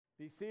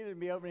Be seated and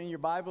be opening your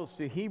Bibles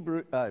to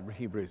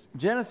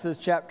Genesis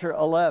chapter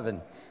 11.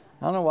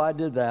 I don't know why I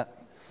did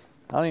that.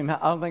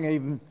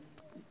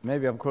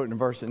 Maybe I'm quoting a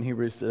verse in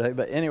Hebrews today,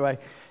 but anyway,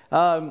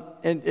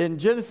 in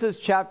Genesis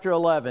chapter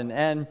 11.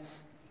 And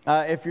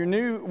if you're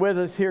new with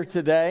us here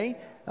today,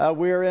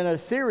 we are in a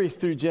series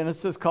through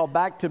Genesis called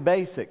Back to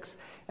Basics.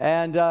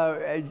 And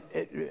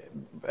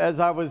as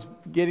I was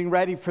getting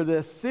ready for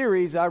this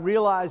series, I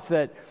realized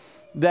that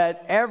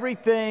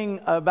everything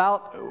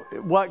about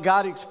what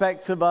God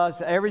expects of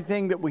us,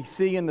 everything that we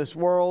see in this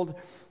world,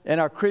 in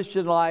our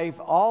Christian life,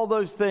 all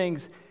those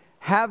things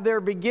have their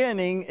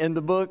beginning in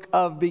the book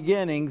of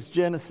beginnings,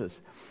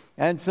 Genesis.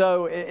 And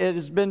so it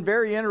has been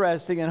very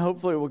interesting, and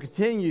hopefully it will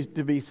continue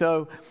to be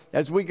so.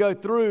 As we go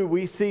through,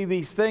 we see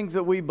these things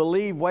that we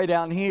believe way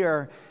down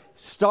here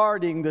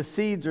the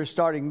seeds are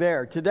starting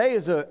there. Today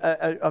is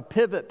a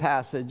pivot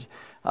passage,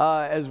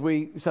 as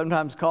we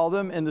sometimes call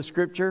them in the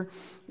scripture,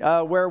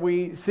 where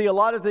we see a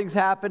lot of things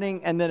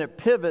happening and then it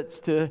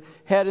pivots to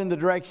head in the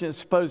direction it's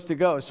supposed to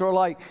go. Sort of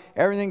like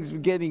everything's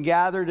getting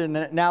gathered and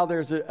then now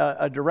there's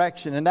a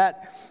direction. And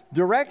that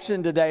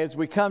direction today, as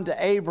we come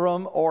to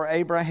Abram or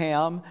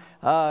Abraham,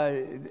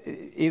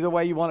 either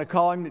way you want to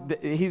call him,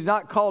 he's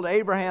not called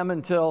Abraham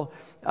until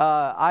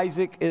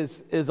Isaac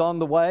is on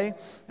the way.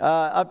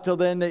 Up till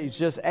then, he's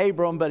just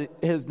Abram, but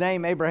his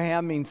name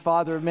Abraham means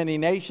father of many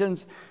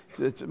nations.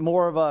 So it's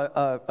more of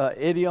a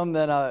idiom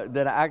than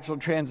an actual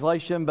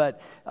translation,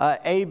 but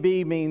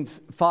AB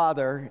means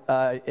father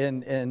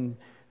in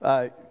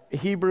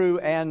Hebrew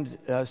and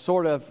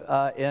sort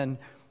of in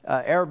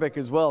Arabic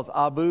as well as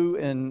Abu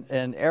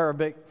in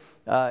Arabic.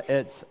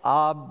 It's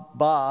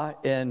Abba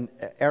in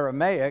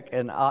Aramaic,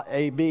 and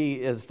AB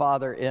is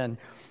father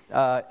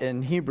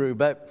in Hebrew.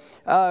 But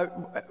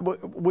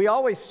we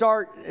always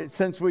start,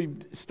 since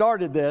we've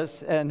started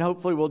this, and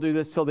hopefully we'll do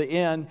this till the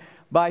end,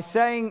 by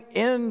saying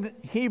in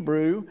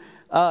Hebrew,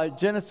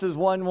 Genesis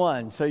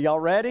 1:1. So y'all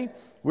ready?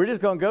 We're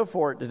just going to go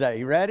for it today.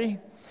 You ready?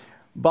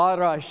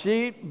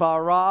 Barashit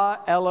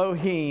bara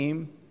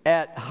Elohim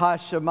et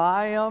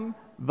hashamayim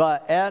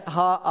va'et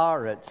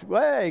haaretz.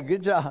 Way,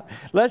 good job.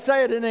 Let's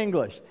say it in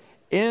English.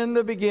 In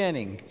the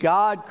beginning,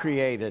 God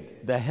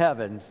created the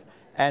heavens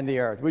and the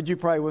earth. Would you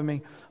pray with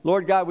me?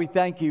 Lord God, we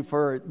thank you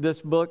for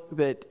this book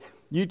that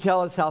you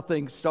tell us how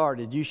things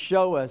started. You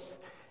show us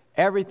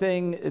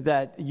everything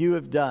that you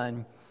have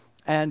done.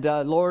 And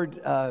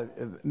Lord,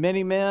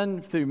 many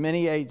men through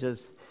many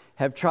ages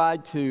have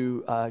tried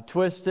to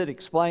twist it,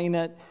 explain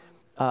it,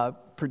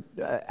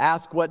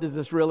 ask what does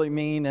this really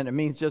mean, and it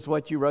means just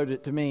what you wrote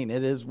it to mean.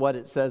 It is what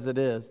it says it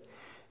is.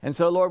 And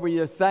so Lord, we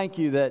just thank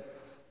you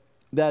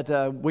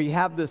that we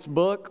have this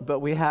book, but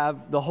we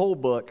have the whole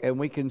book, and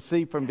we can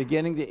see from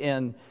beginning to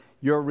end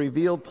your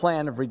revealed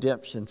plan of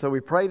redemption. So we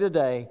pray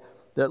today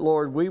that,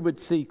 Lord, we would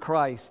see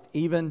Christ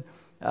even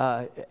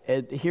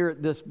here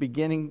at this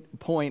beginning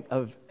point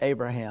of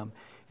Abraham.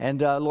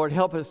 And Lord,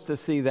 help us to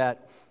see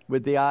that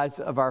with the eyes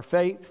of our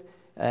faith,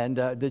 and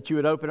that you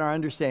would open our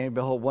understanding and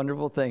behold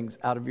wonderful things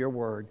out of your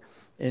word.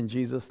 In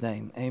Jesus'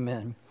 name,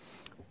 amen.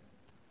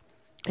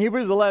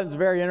 Hebrews 11 is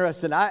very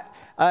interesting.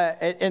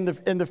 In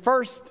the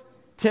first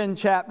 10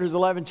 chapters,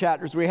 11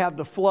 chapters, we have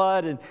the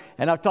flood,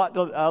 and I've talked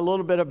a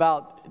little bit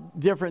about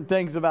different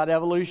things about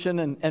evolution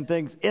and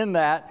things in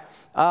that.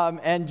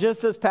 And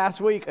just this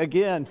past week,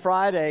 again,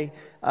 Friday,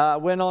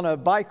 went on a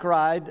bike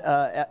ride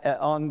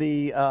on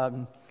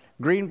the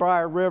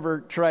Greenbrier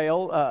River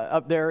Trail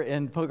up there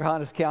in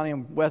Pocahontas County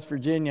in West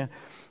Virginia.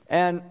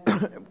 And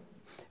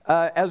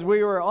as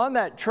we were on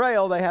that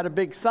trail, they had a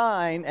big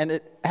sign, and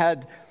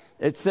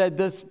it said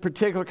this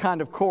particular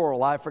kind of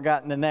coral. I've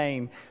forgotten the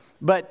name.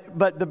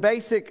 But the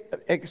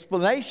basic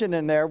explanation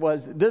in there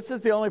was, this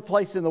is the only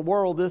place in the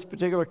world this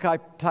particular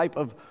type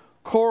of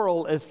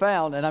coral is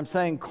found. And I'm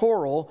saying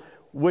coral,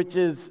 which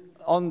is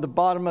on the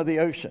bottom of the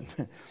ocean.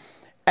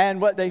 And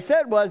what they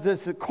said was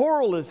this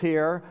coral is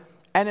here,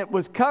 and it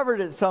was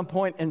covered at some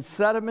point in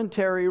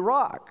sedimentary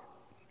rock.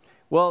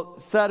 Well,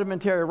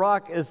 sedimentary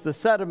rock is the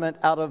sediment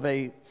out of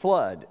a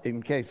flood,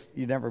 in case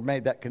you never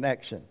made that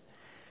connection.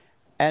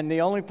 And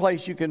the only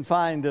place you can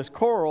find this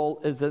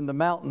coral is in the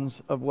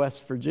mountains of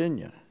West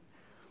Virginia.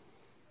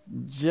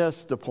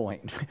 Just a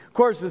point. Of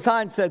course, the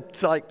sign said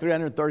it's like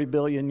 330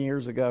 billion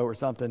years ago or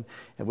something,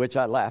 at which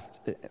I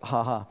laughed.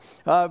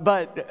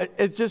 But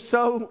it's just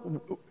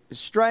so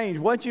strange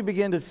once you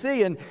begin to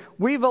see. And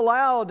we've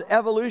allowed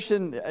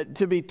evolution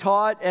to be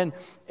taught, and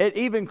it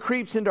even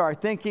creeps into our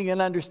thinking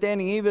and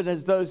understanding, even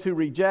as those who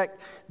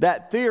reject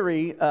that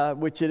theory,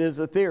 which it is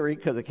a theory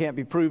because it can't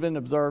be proven,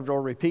 observed,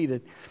 or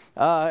repeated.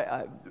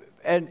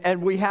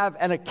 And we have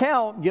an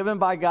account given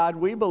by God,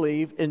 we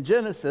believe, in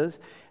Genesis.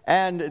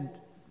 And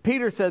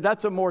Peter said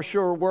that's a more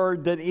sure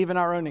word than even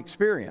our own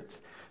experience.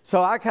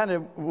 So I kind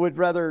of would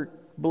rather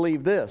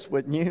believe this,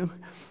 wouldn't you?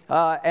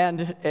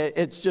 And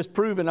it's just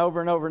proven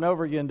over and over and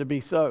over again to be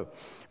so.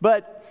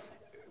 But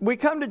we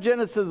come to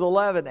Genesis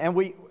 11,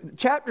 and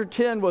chapter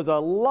 10 was a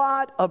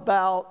lot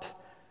about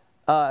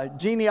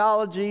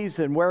genealogies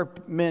and where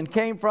men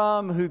came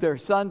from, who their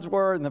sons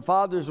were and the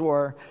fathers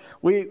were,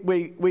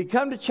 we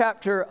come to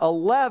chapter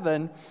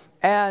 11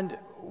 and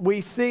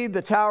we see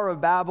the Tower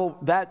of Babel.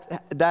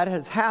 That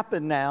has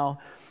happened now.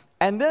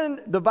 And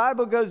then the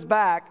Bible goes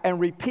back and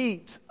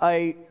repeats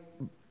a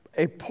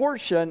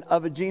portion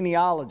of a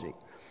genealogy.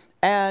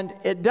 And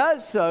it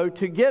does so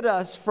to get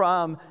us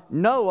from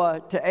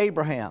Noah to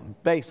Abraham,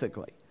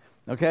 basically.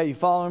 Okay, you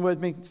following with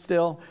me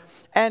still?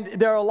 And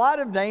there are a lot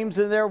of names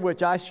in there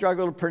which I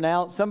struggle to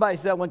pronounce. Somebody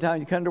said one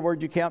time, you come to a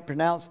word you can't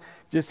pronounce,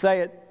 just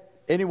say it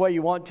any way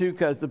you want to,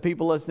 because the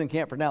people listening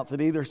can't pronounce it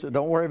either, so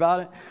don't worry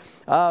about it.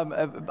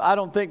 I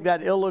don't think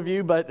that ill of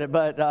you,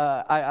 but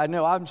I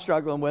know I'm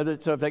struggling with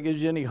it, so if that gives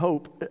you any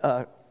hope,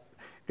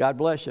 God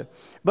bless you.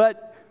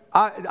 But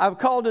I've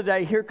called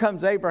today, Here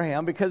Comes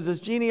Abraham, because this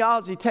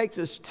genealogy takes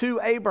us to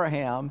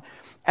Abraham,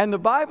 and the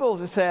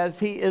Bible says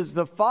he is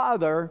the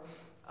father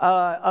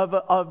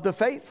of the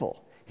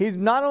faithful. He's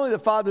not only the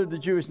father of the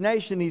Jewish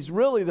nation, he's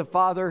really the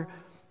father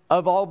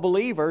of all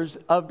believers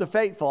of the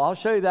faithful. I'll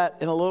show you that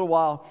in a little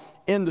while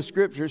in the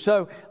scripture.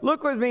 So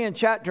look with me in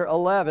chapter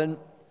 11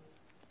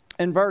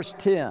 and verse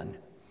 10.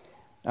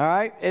 All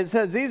right, it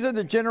says, these are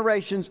the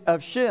generations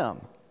of Shem.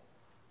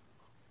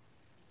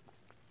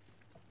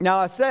 Now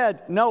I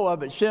said Noah,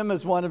 but Shem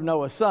is one of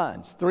Noah's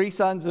sons. 3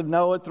 sons of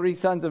Noah, 3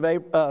 sons of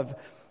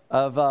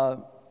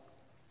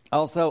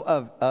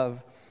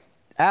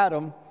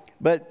Adam.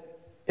 But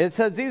it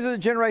says these are the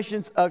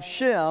generations of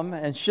Shem,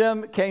 and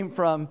Shem came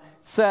from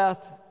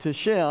Seth to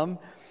Shem.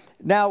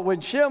 Now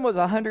when Shem was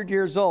 100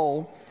 years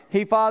old,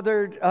 he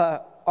fathered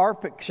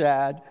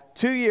Arpachshad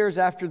 2 years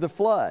after the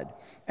flood.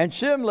 And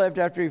Shem lived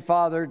after he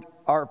fathered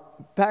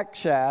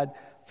Arpachshad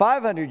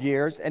 500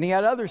 years, and he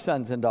had other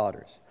sons and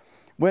daughters.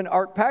 When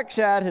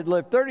Arpachshad had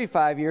lived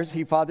 35 years,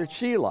 he fathered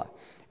Shelah.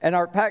 And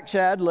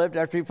Arpachshad lived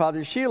after he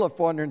fathered Shelah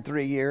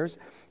 403 years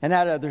and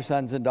had other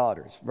sons and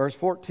daughters. Verse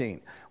 14.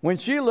 When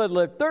Shelah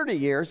lived 30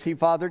 years, he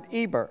fathered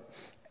Eber.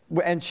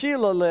 And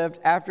Shelah lived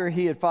after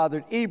he had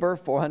fathered Eber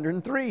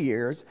 403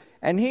 years,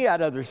 and he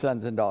had other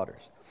sons and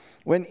daughters.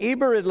 When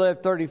Eber had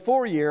lived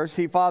 34 years,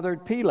 he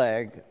fathered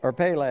Peleg.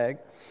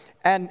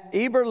 And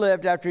Eber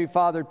lived after he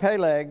fathered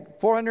Peleg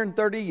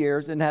 430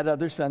 years and had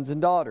other sons and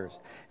daughters.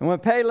 And when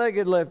Peleg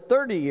had lived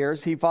 30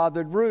 years, he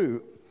fathered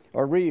Reu.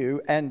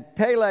 And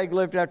Peleg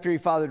lived after he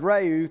fathered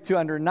Reu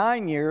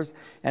 209 years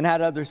and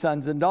had other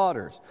sons and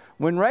daughters.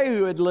 When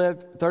Reu had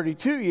lived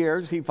 32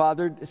 years, he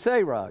fathered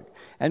Serug.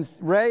 And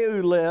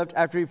Reu lived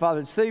after he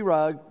fathered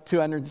Serug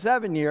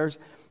 207 years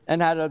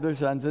and had other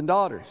sons and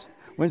daughters.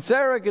 When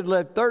Serug had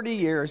lived 30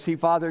 years, he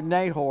fathered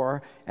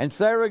Nahor. And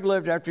Serug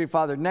lived after he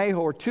fathered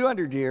Nahor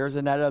 200 years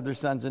and had other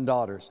sons and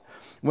daughters.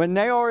 When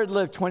Nahor had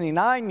lived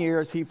 29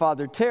 years, he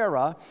fathered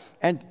Terah.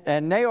 And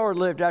Nahor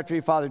lived after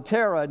he fathered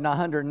Terah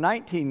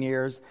 119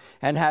 years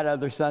and had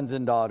other sons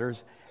and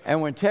daughters.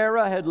 And when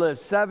Terah had lived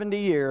 70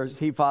 years,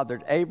 he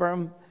fathered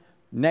Abram,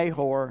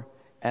 Nahor,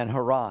 and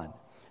Haran.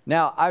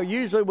 Now, I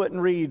usually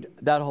wouldn't read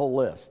that whole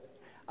list.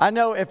 I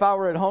know if I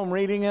were at home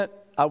reading it,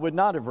 I would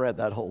not have read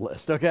that whole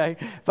list, okay?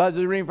 If I was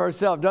just reading for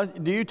myself.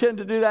 Do you tend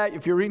to do that?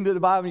 If you're reading through the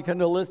Bible, you come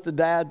to a list of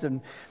dads,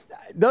 and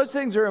those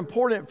things are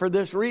important for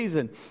this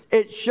reason.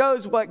 It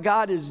shows what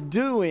God is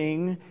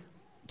doing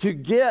to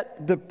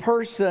get the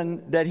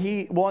person that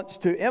he wants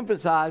to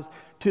emphasize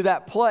to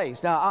that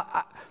place.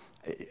 Now,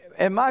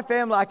 in my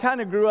family, I kind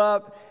of grew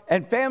up,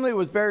 and family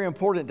was very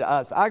important to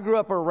us. I grew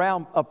up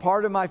around a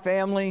part of my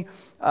family.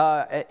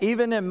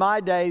 Even in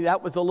my day,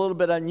 that was a little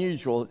bit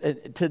unusual.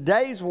 In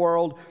today's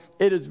world,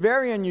 it is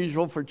very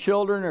unusual for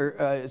children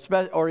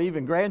or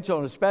even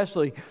grandchildren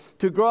especially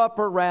to grow up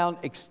around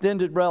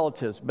extended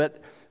relatives.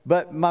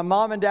 But my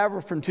mom and dad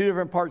were from 2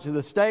 different parts of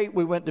the state.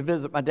 We went to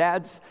visit my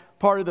dad's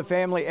part of the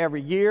family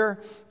every year,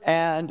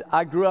 and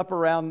I grew up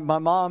around my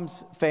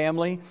mom's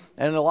family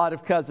and a lot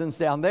of cousins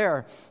down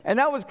there. And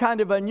that was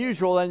kind of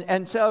unusual,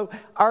 and so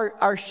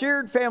our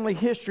shared family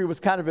history was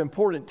kind of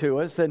important to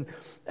us, and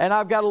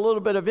I've got a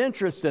little bit of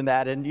interest in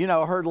that, and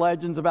I heard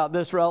legends about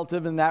this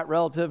relative and that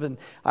relative, and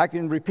I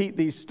can repeat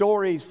these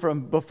stories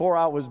from before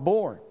I was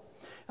born.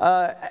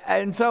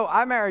 And so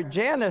I married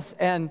Janice,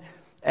 and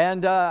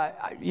like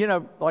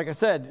I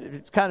said,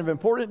 it's kind of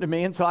important to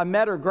me, and so I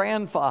met her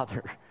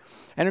grandfather.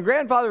 And her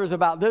grandfather was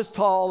about this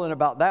tall and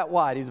about that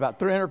wide. He's about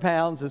 300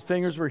 pounds. His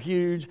fingers were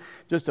huge,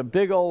 just a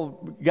big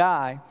old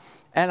guy.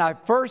 And I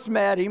first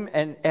met him,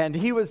 and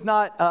he was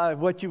not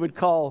what you would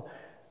call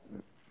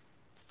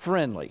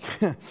friendly.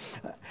 So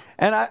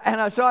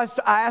I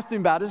asked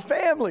him about his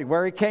family,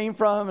 where he came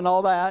from and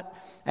all that.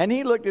 And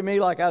he looked at me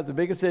like I was the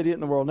biggest idiot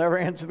in the world, never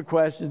answered the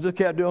question, just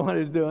kept doing what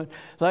he was doing.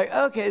 Like,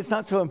 okay, it's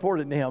not so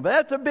important to him. But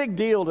that's a big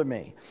deal to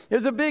me.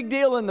 It's a big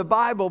deal in the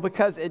Bible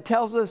because it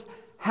tells us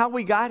how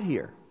we got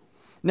here.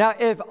 Now,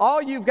 if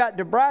all you've got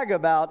to brag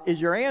about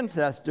is your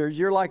ancestors,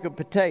 you're like a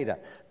potato.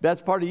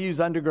 Best part of you is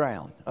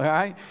underground, all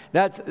right?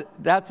 That's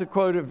a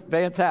quote of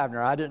Vance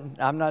Havner.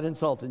 I'm not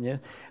insulting you.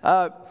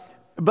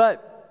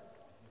 But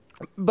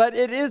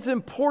it is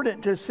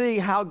important to see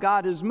how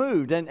God has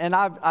moved. And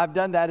I've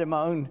done that in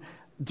my own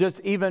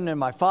just even in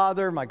my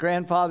father, my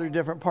grandfather,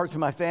 different parts of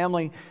my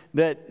family,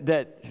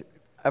 that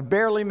I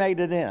barely made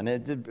it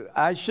in.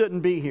 I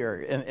shouldn't be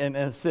here in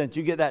a sense.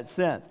 You get that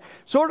sense.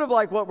 Sort of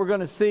like what we're going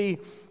to see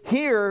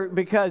here,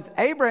 because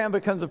Abraham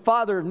becomes a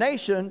father of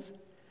nations,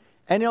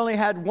 and he only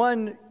had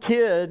one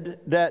kid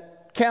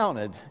that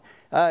counted.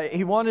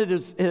 He wanted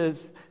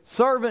his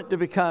servant to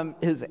become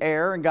his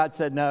heir, and God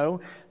said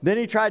no. Then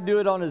he tried to do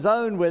it on his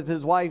own with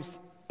his wife's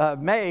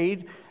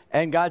maid,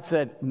 and God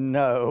said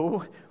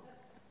no.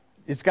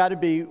 It's got to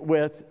be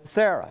with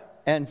Sarah.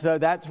 And so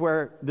that's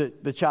where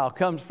the child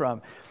comes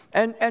from.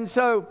 And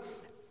so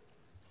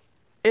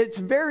it's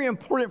very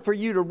important for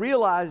you to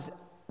realize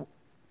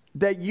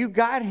that you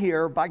got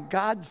here by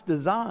God's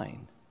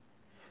design.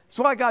 That's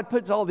why God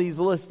puts all these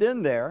lists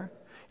in there.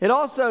 It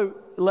also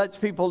lets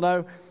people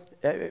know,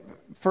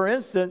 for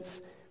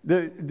instance,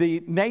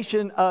 the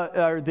nation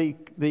or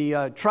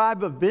the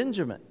tribe of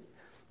Benjamin.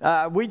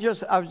 I was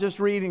just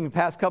reading the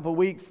past couple of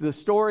weeks the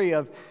story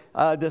of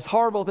this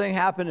horrible thing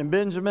happened in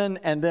Benjamin,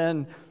 and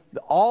then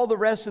all the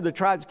rest of the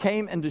tribes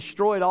came and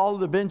destroyed all of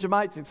the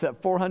Benjamites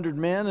except 400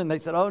 men. And they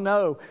said, oh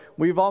no,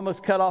 we've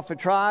almost cut off a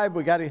tribe.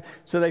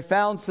 So they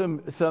found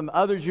some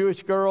other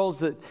Jewish girls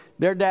that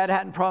their dad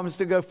hadn't promised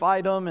to go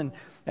fight them.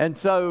 And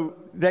so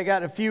they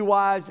got a few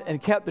wives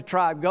and kept the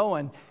tribe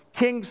going.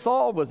 King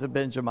Saul was a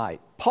Benjamite.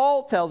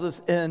 Paul tells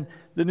us in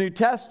the New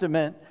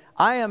Testament,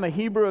 I am a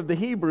Hebrew of the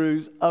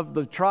Hebrews of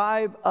the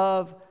tribe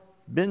of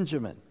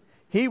Benjamin.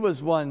 He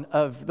was one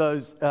of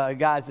those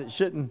guys that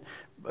shouldn't,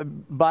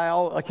 by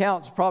all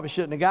accounts, probably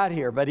shouldn't have got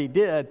here, but he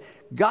did.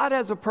 God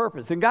has a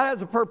purpose, and God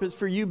has a purpose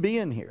for you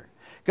being here.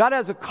 God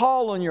has a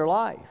call on your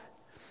life.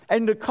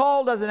 And the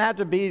call doesn't have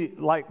to be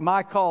like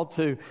my call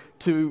to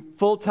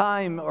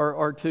full-time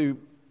or to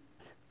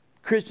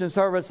Christian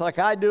service like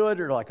I do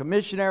it, or like a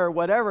missionary or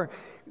whatever.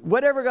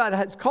 Whatever God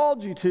has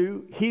called you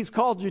to, He's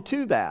called you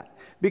to that.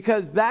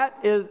 Because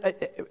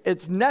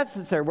it's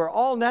necessary. We're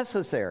all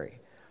necessary.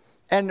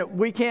 And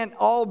we can't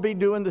all be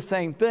doing the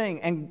same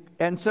thing.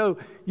 And so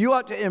you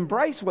ought to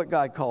embrace what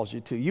God calls you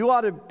to. You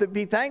ought to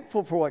be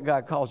thankful for what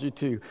God calls you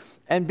to.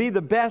 And be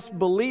the best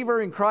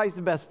believer in Christ,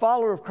 the best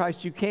follower of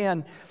Christ you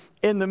can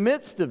in the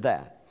midst of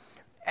that.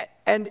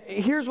 And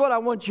here's what I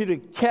want you to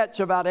catch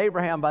about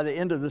Abraham by the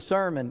end of the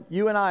sermon.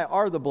 You and I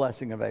are the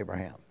blessing of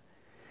Abraham.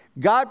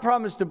 God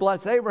promised to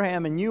bless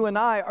Abraham, and you and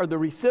I are the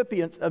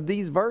recipients of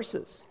these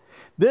verses.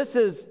 This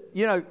is,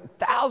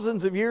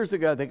 thousands of years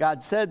ago that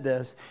God said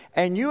this.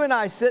 And you and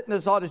I sit in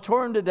this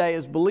auditorium today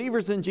as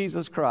believers in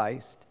Jesus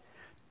Christ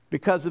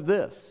because of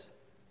this.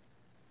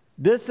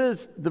 This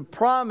is the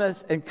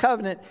promise and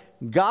covenant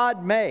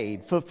God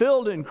made,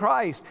 fulfilled in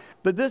Christ.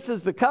 But this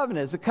is the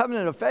covenant. It's the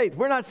covenant of faith.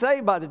 We're not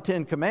saved by the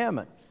 10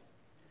 Commandments.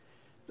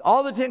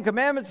 All the 10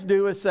 Commandments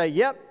do is say,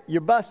 yep,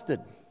 you're busted.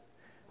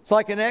 It's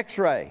like an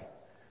x-ray.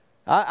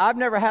 I've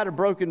never had a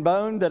broken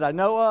bone that I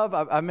know of.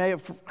 I may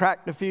have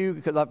cracked a few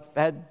because I've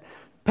had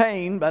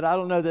pain, but I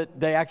don't know that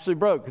they actually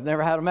broke because I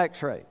never had them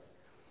x-rayed.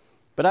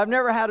 But I've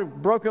never had a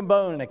broken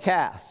bone in a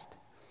cast.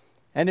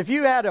 And if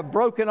you had a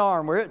broken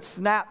arm where it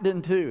snapped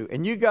in two,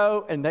 and you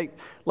go and they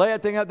lay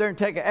that thing up there and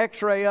take an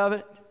x-ray of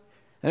it,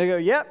 and they go,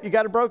 yep, you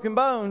got a broken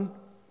bone.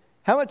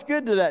 How much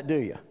good did that do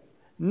you?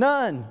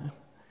 None.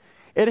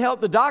 It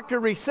helped the doctor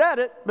reset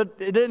it, but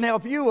it didn't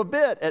help you a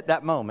bit at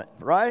that moment,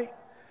 right?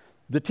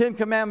 The 10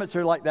 Commandments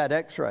are like that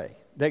x-ray.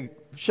 They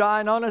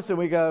shine on us and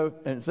we go,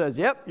 and it says,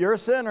 yep, you're a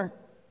sinner.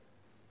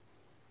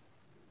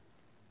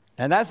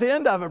 And that's the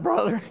end of it,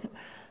 brother.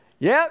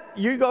 Yep,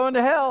 you're going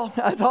to hell.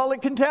 That's all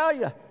it can tell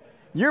you.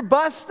 You're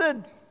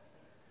busted.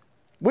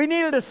 We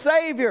needed a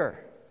Savior.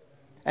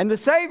 And the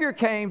Savior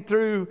came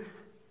through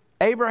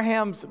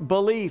Abraham's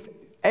belief.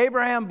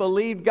 Abraham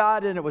believed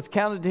God, and it was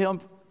counted to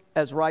him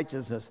as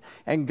righteousness.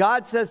 And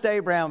God says to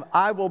Abraham,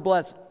 I will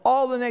bless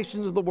all the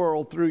nations of the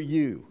world through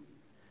you.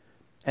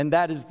 And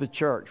that is the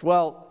church.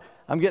 Well,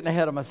 I'm getting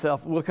ahead of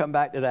myself. We'll come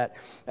back to that.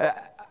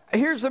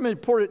 Here's some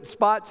important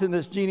spots in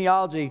this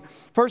genealogy.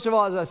 First of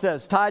all, as I said,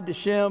 it's tied to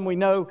Shem. We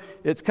know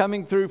it's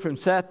coming through from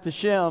Seth to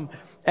Shem.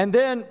 And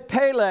then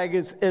Peleg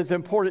is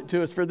important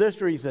to us for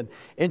this reason.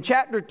 In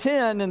chapter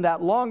 10, in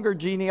that longer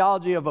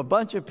genealogy of a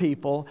bunch of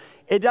people,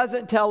 it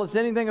doesn't tell us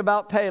anything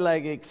about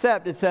Peleg,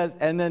 except it says,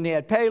 and then he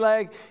had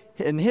Peleg.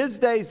 In his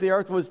days, the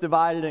earth was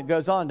divided, and it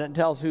goes on. It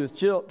tells who his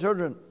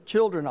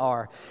children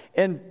are.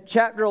 In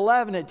chapter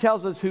 11, it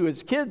tells us who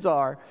his kids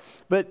are.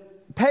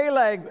 But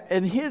Peleg,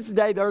 in his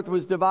day, the earth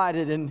was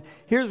divided. And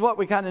here's what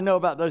we kind of know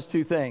about those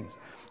two things.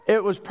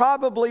 It was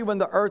probably when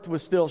the earth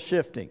was still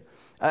shifting.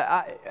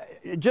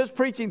 Just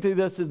preaching through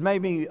this has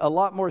made me a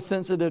lot more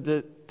sensitive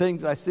to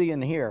things I see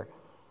and hear,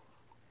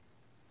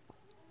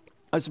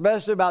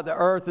 especially about the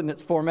earth and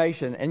its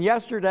formation. And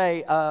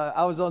yesterday,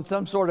 I was on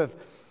some sort of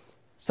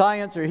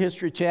science or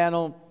history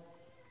channel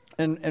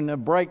in a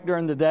break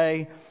during the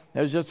day.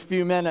 It was just a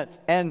few minutes.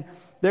 And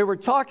they were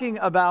talking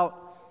about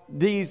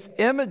these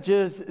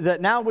images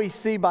that now we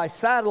see by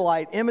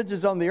satellite,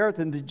 images on the earth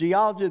and the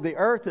geology of the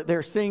earth that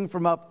they're seeing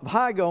from up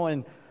high,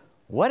 going,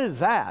 what is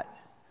that?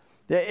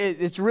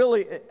 It's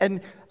really,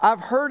 and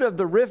I've heard of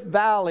the Rift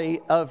Valley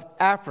of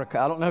Africa.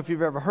 I don't know if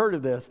you've ever heard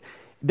of this.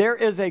 There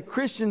is a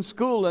Christian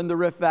school in the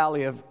Rift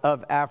Valley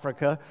of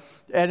Africa,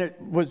 and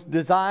it was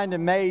designed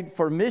and made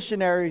for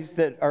missionaries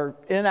that are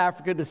in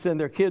Africa to send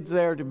their kids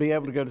there to be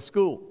able to go to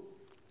school.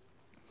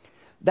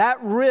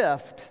 That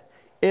rift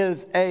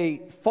is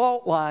a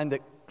fault line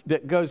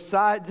that goes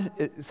side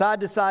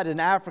to side in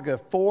Africa,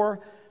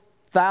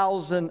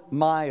 4,000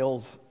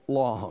 miles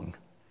long.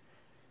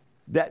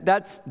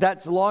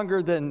 That's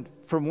longer than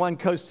from one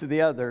coast to the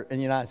other in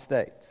the United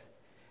States.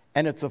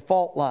 And it's a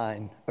fault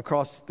line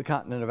across the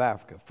continent of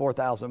Africa,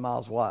 4,000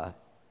 miles wide.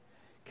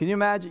 Can you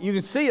imagine? You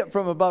can see it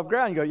from above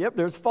ground. You go, yep,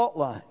 there's a fault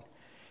line.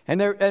 And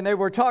they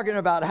were talking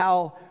about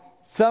how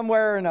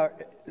somewhere in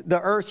the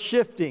earth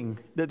shifting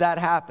that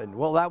happened.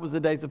 Well, that was the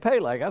days of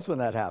Peleg. That's when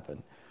that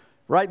happened.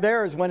 Right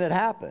there is when it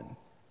happened.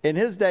 In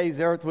his days,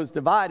 the earth was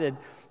divided.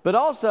 But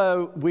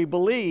also, we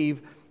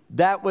believe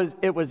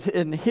it was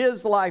in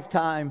his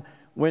lifetime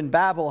when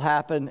Babel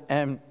happened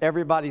and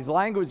everybody's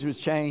language was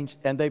changed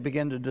and they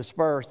began to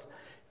disperse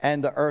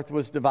and the earth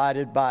was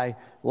divided by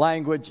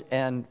language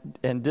and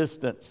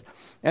distance.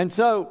 And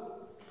so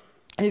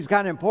he's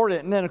kind of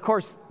important. And then, of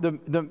course,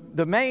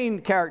 the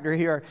main character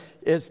here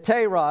is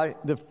Terah,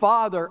 the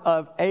father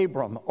of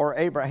Abram or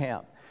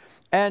Abraham.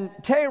 And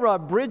Terah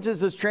bridges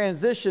this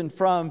transition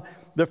from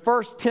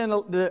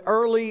the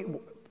early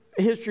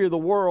history of the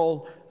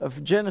world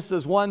of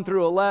Genesis 1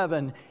 through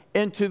 11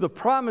 into the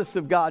promise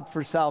of God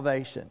for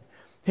salvation.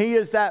 He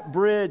is that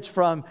bridge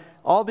from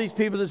all these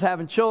people just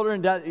having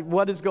children.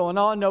 What is going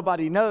on?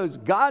 Nobody knows.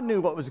 God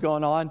knew what was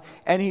going on,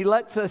 and he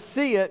lets us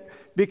see it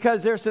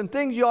because there's some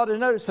things you ought to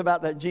notice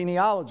about that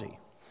genealogy.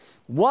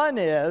 One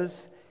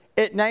is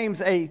it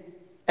names an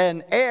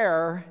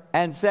heir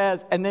and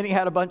says, and then he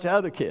had a bunch of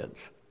other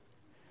kids.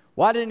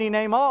 Why didn't he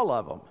name all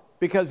of them?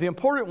 Because the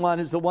important one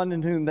is the one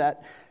in whom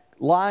that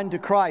line to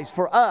Christ.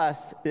 For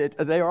us,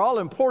 they are all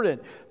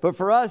important, but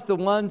for us, the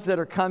ones that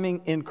are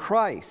coming in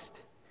Christ,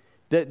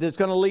 that's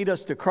going to lead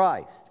us to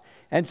Christ.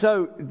 And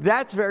so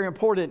that's very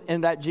important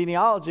in that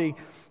genealogy.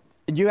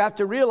 You have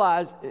to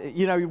realize,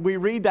 we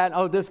read that,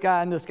 oh, this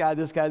guy and this guy,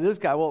 this guy, this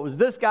guy. Well, it was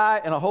this guy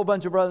and a whole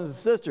bunch of brothers and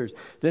sisters.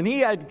 Then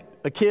he had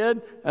a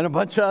kid and a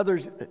bunch of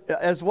others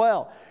as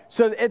well.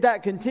 So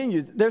that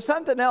continues. There's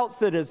something else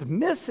that is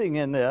missing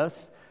in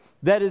this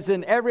that is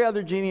in every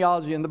other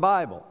genealogy in the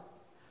Bible.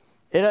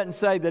 It doesn't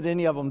say that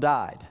any of them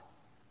died.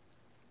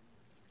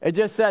 It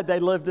just said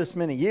they lived this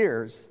many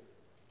years.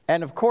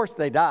 And of course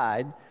they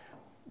died.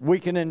 We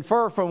can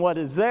infer from what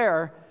is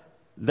there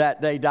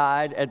that they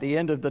died at the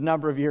end of the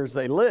number of years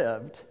they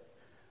lived.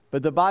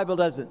 But the Bible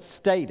doesn't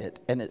state it.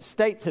 And it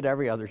states it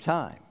every other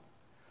time.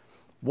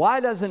 Why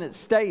doesn't it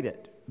state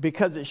it?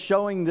 Because it's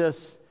showing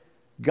this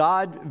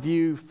God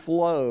view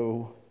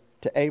flow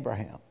to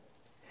Abraham.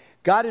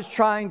 God is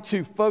trying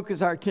to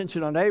focus our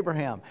attention on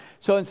Abraham.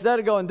 So instead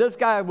of going, this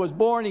guy was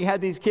born, he had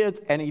these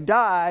kids, and he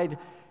died,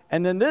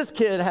 and then this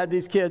kid had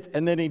these kids,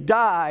 and then he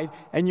died,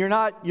 and you're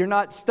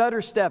not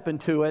stutter stepping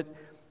to it.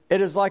 It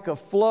is like a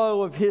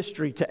flow of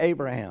history to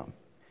Abraham.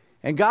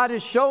 And God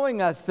is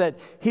showing us that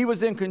he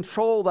was in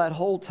control that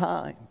whole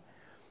time.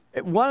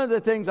 One of the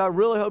things I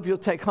really hope you'll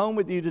take home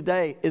with you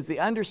today is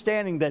the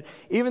understanding that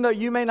even though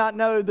you may not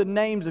know the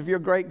names of your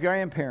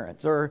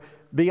great-grandparents or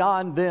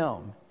beyond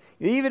them,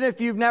 even if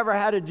you've never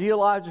had a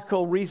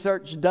geological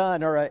research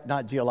done, or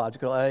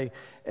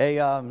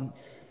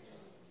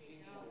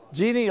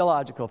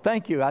genealogical,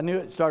 thank you, I knew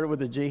it started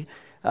with a G.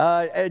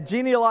 A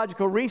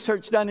genealogical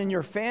research done in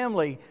your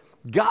family,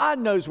 God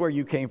knows where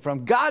you came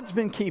from. God's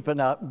been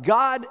keeping up.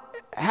 God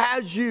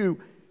has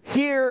you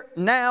here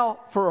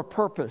now for a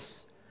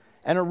purpose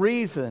and a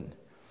reason.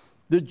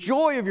 The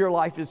joy of your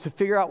life is to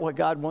figure out what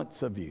God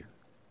wants of you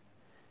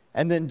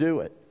and then do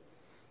it.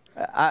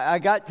 I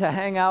got to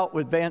hang out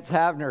with Vance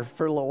Havner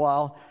for a little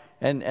while,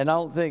 and I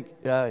don't think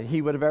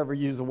he would have ever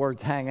used the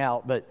words hang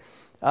out, but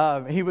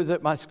he was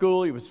at my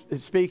school. He was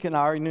speaking. I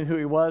already knew who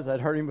he was. I'd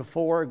heard him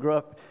before. I grew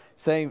up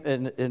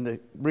in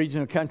the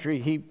region of the country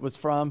he was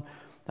from,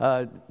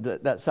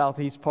 that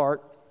southeast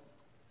part.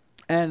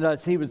 And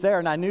so he was there,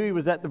 and I knew he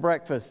was at the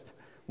breakfast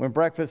when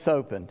breakfast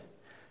opened.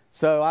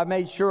 So I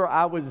made sure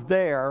I was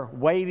there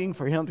waiting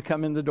for him to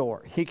come in the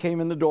door. He came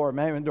in the door,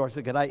 man in the door,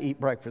 said, "Can I eat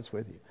breakfast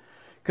with you?"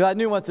 Because I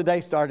knew once the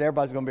day started,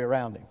 everybody's going to be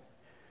around him.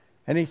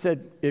 And he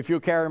said, "If you'll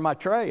carry my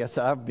tray," I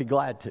said, "I'd be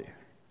glad to."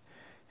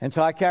 And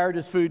so I carried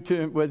his food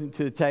with him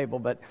to the table.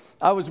 But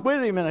I was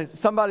with him, and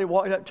somebody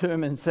walked up to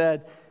him and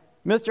said,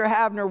 "Mr.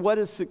 Havner, what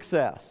is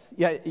success?"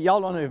 Yeah,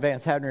 y'all don't know who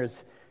Vance Havner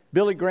is.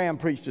 Billy Graham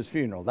preached his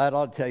funeral. That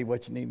ought to tell you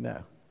what you need to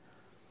know.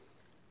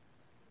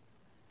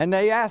 And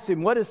they asked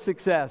him, "What is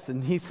success?"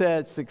 And he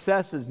said,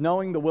 "Success is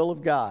knowing the will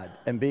of God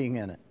and being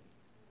in it."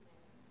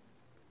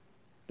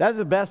 That's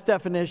the best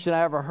definition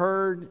I ever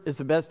heard. It's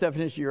the best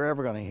definition you're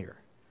ever going to hear.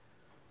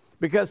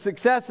 Because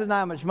success is not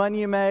how much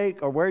money you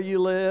make or where you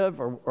live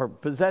or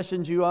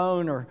possessions you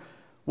own or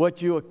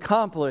what you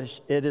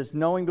accomplish. It is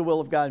knowing the will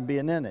of God and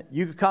being in it.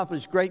 You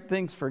accomplish great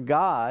things for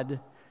God.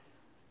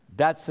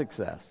 That's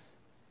success.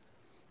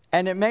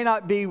 And it may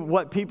not be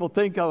what people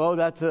think of,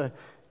 oh,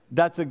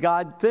 that's a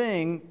God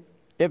thing.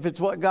 If it's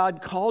what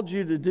God called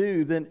you to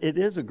do, then it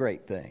is a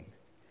great thing.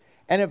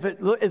 And if it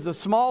is a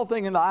small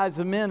thing in the eyes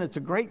of men, it's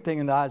a great thing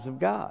in the eyes of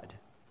God.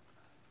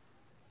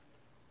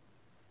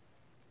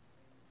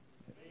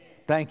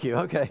 Thank you.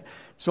 Okay.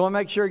 So I want to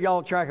make sure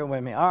y'all tracking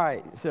with me. All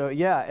right. So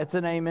yeah, it's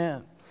an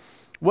amen.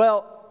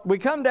 Well, we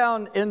come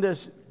down in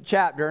this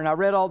chapter, and I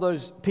read all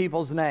those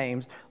people's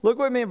names. Look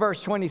with me in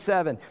verse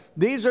 27.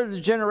 These are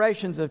the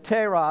generations of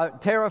Terah.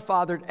 Terah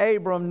fathered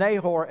Abram,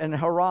 Nahor, and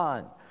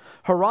Haran.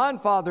 Haran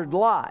fathered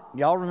Lot.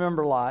 Y'all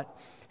remember Lot.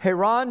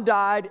 Haran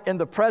died in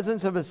the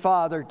presence of his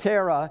father,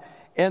 Terah,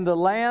 in the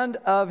land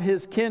of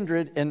his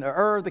kindred in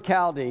Ur of the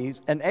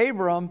Chaldees. And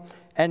Abram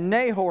and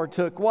Nahor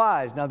took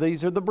wives. Now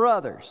these are the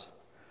brothers.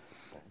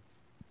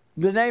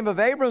 The name of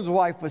Abram's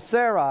wife was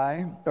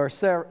Sarai,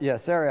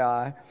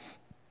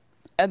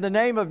 and the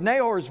name of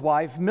Nahor's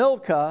wife,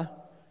 Milcah,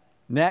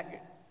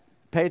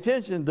 pay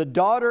attention, the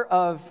daughter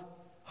of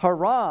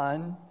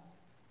Haran.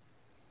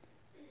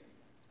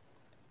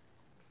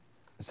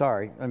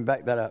 Sorry, let me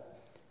back that up.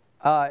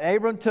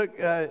 Abram took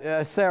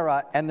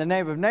Sarah, and the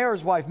name of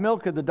Nahor's wife,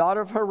 Milcah, the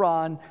daughter of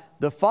Haran,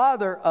 the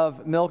father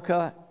of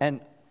Milcah and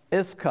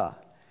Iscah.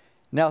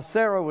 Now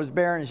Sarah was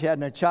barren and she had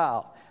no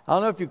child. I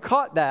don't know if you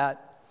caught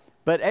that,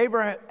 but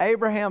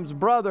Abraham's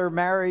brother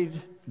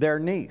married their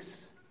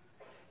niece.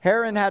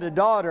 Haran had a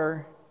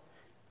daughter,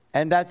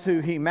 and that's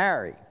who he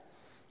married.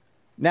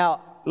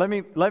 Now, let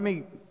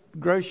me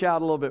gross you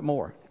out a little bit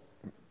more.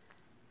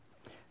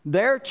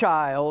 Their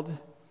child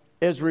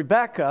is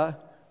Rebekah,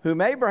 whom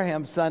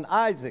Abraham's son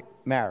Isaac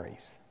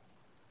marries.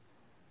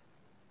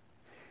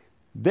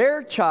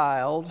 Their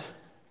child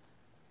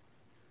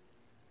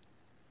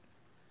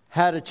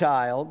had a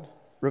child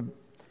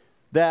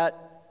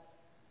that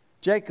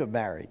Jacob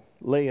married,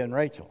 Leah and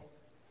Rachel.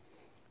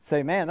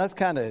 Say, man, that's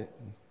kind of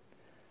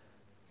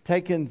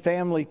taking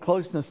family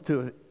closeness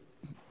to a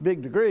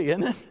big degree,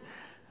 isn't it?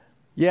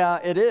 Yeah,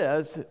 it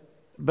is.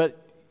 But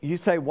you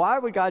say, why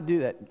would God do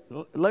that?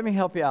 Let me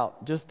help you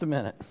out just a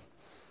minute.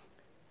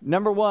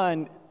 Number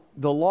one,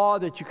 the law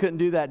that you couldn't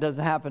do that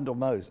doesn't happen till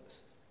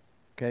Moses.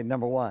 Okay,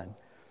 number one.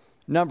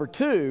 Number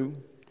two,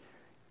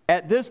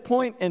 at this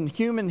point in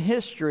human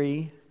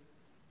history,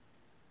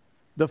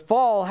 the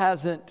fall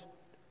hasn't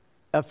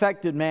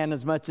affected man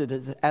as much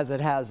as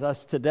it has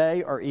us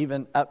today, or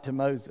even up to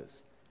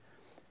Moses.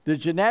 The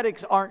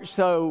genetics aren't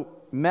so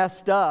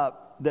messed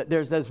up that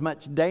there's as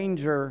much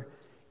danger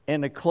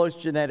in a close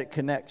genetic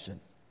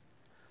connection.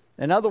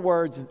 In other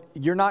words,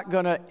 you're not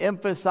going to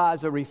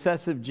emphasize a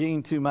recessive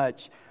gene too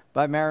much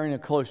by marrying a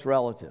close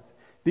relative.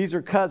 These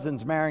are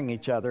cousins marrying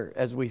each other,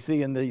 as we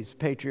see in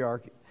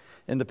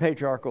the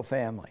patriarchal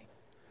family.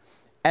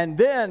 And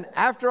then,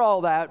 after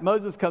all that,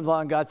 Moses comes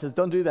along and God says,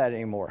 don't do that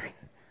anymore.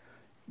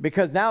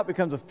 Because now it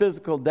becomes a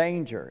physical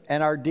danger.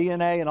 And our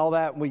DNA and all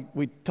that,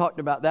 we talked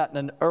about that in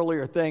an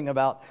earlier thing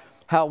about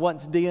how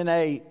once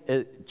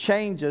DNA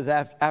changes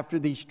after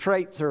these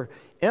traits are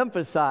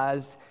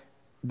emphasized,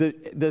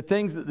 the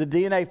things that the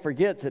DNA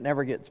forgets, it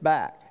never gets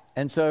back.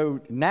 And so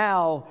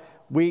now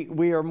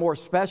we are more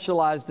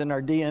specialized in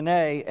our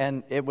DNA,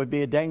 and it would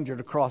be a danger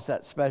to cross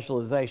that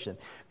specialization.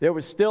 It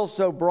was still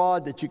so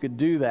broad that you could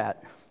do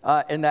that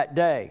in that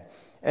day.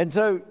 And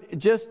so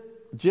just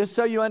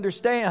so you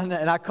understand,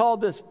 and I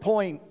called this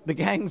point, the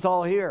gang's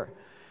all here.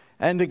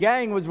 And the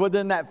gang was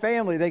within that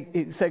family.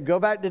 He said, go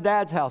back to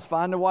Dad's house,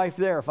 find a wife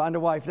there, find a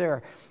wife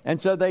there.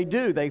 And so they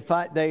do.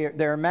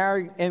 They're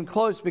married in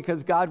close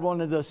because God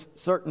wanted this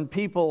certain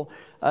people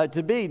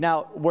to be.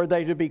 Now, were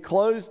they to be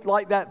closed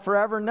like that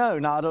forever? No,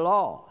 not at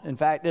all. In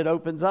fact, it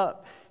opens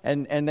up.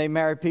 And they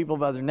marry people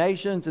of other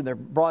nations, and they're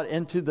brought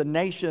into the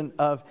nation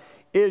of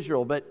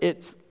Israel. But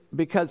it's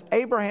because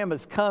Abraham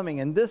is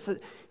coming, and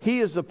he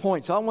is the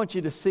point. So I want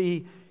you to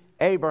see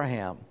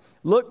Abraham.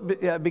 Look,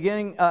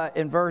 beginning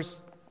in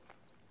verse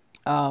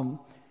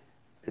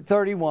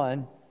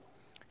 31,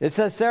 it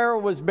says Sarah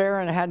was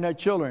barren and had no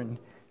children.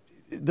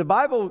 The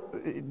Bible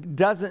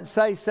doesn't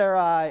say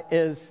Sarai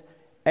is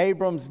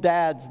Abram's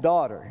dad's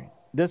daughter.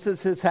 This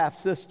is his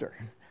half-sister.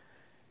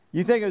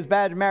 You think it was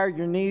bad to marry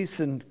your niece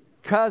and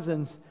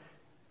cousins?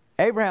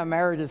 Abraham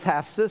married his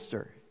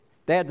half-sister.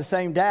 They had the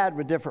same dad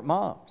with different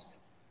moms.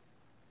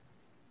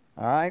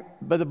 All right?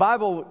 But the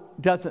Bible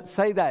doesn't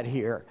say that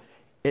here.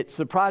 It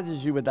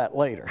surprises you with that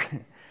later.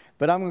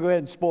 But I'm going to go ahead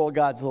and spoil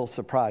God's little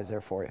surprise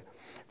there for you.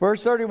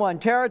 Verse 31,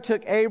 Terah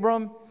took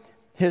Abram,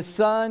 his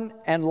son,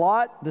 and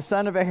Lot, the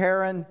son of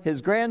Haran,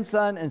 his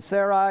grandson, and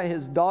Sarai,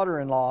 his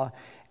daughter-in-law,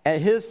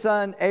 and his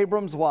son,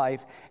 Abram's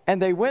wife. And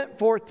they went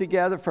forth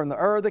together from the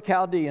Ur of the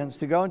Chaldeans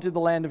to go into the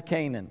land of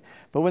Canaan.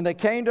 But when they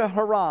came to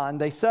Haran,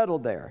 they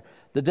settled there.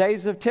 The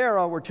days of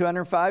Terah were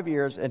 205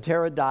 years, and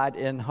Terah died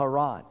in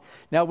Haran.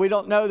 Now, we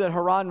don't know that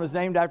Haran was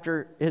named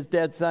after his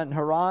dead son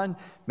Haran.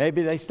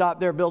 Maybe they stopped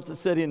there, built a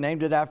city, and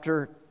named it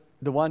after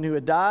the one who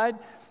had died.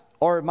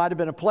 Or it might have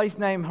been a place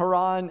named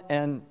Haran,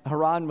 and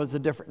Haran was a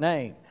different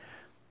name.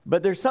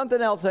 But there's something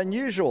else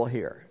unusual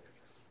here.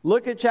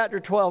 Look at chapter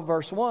 12,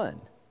 verse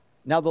 1.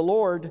 Now the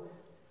Lord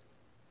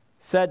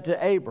said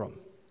to Abram,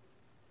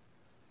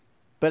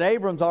 but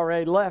Abram's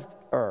already left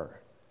Ur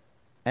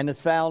and is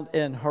found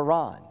in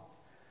Haran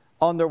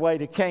on their way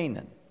to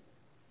Canaan.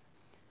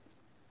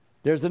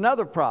 There's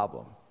another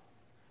problem.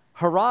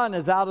 Haran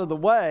is out of the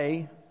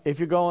way if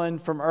you're going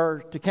from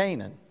Ur to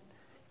Canaan.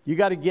 You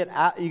got to get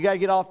out, you got to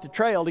get off the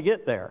trail to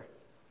get there.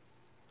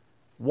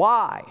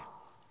 Why?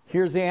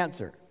 Here's the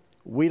answer.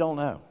 We don't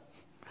know.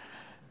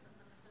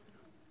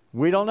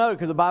 We don't know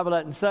because the Bible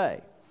doesn't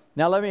say.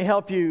 Now let me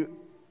help you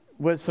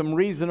with some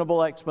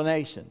reasonable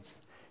explanations.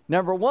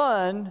 Number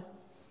one,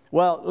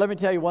 well, let me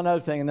tell you one other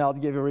thing and then I'll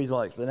give you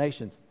reasonable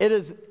explanations. It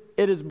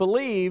is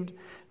believed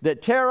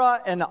that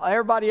Terah and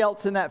everybody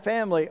else in that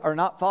family are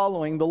not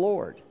following the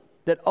Lord.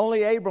 That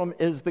only Abram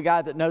is the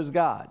guy that knows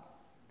God.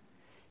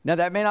 Now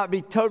that may not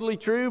be totally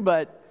true,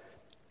 but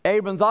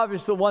Abram's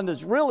obviously the one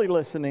that's really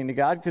listening to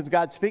God because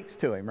God speaks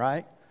to him,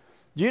 right?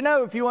 Do you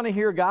know if you want to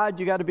hear God,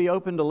 you got to be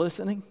open to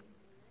listening?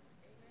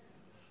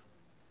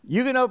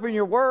 You can open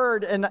your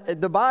word and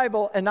the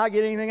Bible and not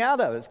get anything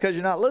out of it. It's because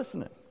you're not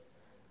listening.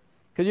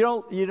 Because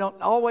you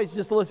don't always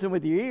just listen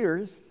with your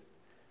ears.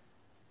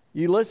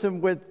 You listen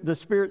with the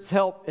Spirit's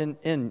help.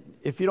 And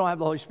if you don't have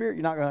the Holy Spirit,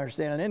 you're not going to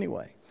understand it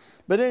anyway.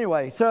 But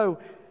anyway, so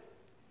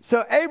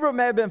Abram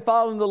may have been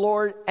following the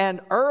Lord,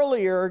 and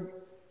earlier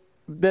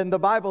than the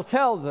Bible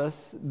tells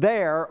us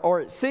there,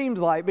 or it seems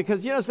like,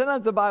 because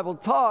sometimes the Bible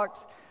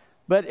talks,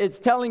 but it's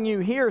telling you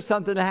here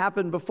something that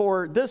happened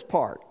before this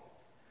part.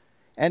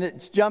 And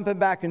it's jumping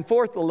back and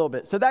forth a little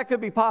bit. So that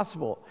could be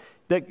possible.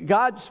 That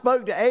God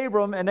spoke to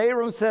Abram, and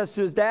Abram says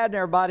to his dad and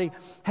everybody,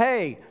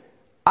 hey,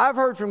 I've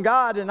heard from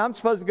God, and I'm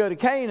supposed to go to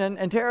Canaan.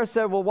 And Terah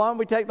said, well, why don't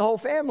we take the whole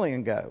family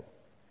and go?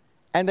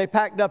 And they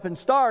packed up and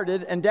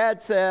started, and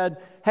Dad said,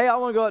 hey, I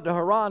want to go out to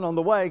Haran on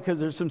the way because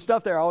there's some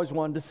stuff there I always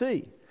wanted to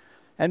see.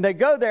 And they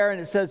go there, and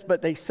it says,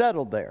 but they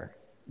settled there.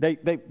 They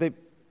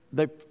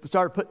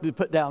started to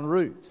put down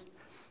roots.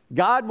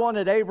 God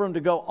wanted Abram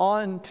to go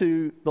on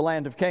to the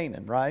land of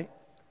Canaan, right?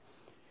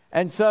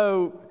 And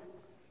so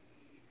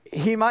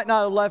he might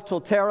not have left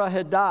till Terah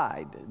had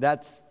died.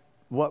 That's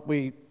what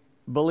we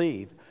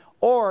believe.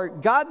 Or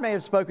God may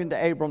have spoken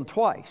to Abram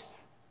twice.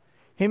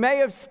 He may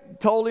have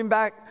told him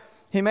back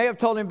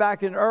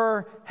in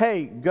Ur,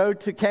 hey, go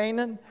to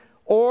Canaan.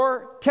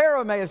 Or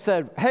Terah may have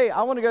said, hey,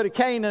 I want to go to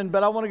Canaan,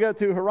 but I want to go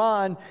through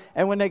Haran.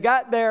 And when they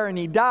got there and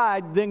he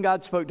died, then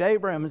God spoke to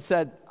Abraham and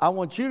said, I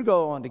want you to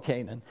go on to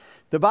Canaan.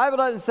 The Bible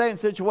doesn't say in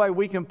such a way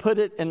we can put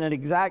it in an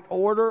exact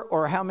order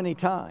or how many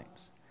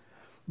times.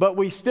 But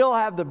we still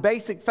have the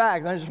basic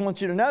facts. I just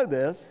want you to know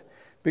this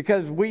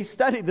because we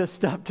studied this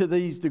stuff to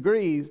these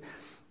degrees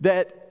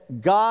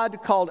that God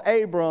called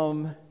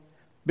Abram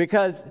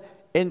because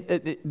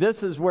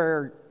this is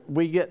where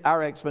we get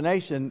our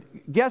explanation.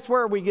 Guess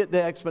where we get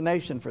the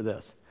explanation for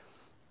this?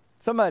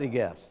 Somebody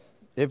guess.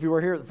 If you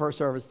were here at the first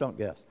service, don't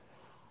guess.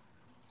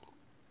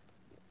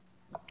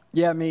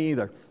 Yeah, me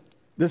either.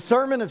 The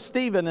sermon of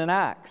Stephen in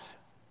Acts.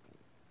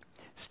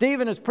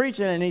 Stephen is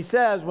preaching and he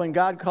says when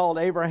God called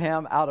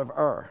Abraham out of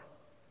Ur.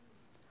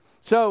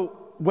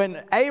 So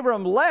when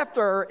Abram left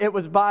Ur, it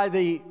was by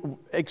the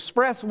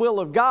express will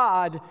of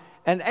God,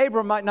 and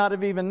Abram might not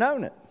have even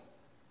known it.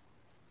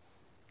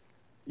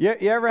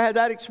 You ever had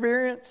that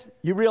experience?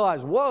 You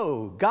realize,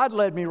 whoa, God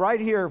led me right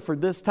here for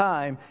this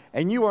time,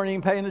 and you weren't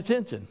even paying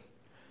attention.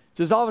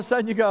 Just all of a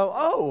sudden you go,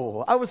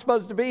 oh, I was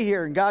supposed to be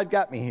here, and God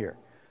got me here.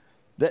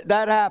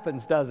 That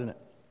happens, doesn't it?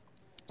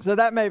 So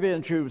that may be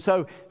true.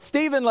 So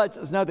Stephen lets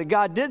us know that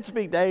God did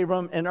speak to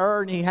Abram in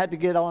Ur, and he had to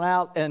get on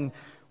out, and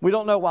we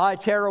don't know why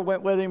Terah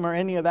went with him or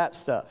any of that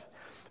stuff.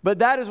 But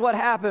that is what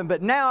happened.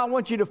 But now I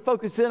want you to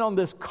focus in on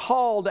this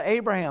call to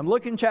Abraham.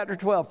 Look in chapter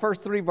 12,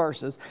 first 3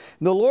 verses.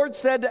 The Lord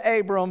said to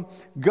Abram,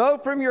 go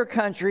from your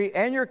country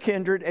and your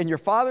kindred and your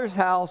father's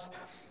house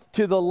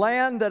to the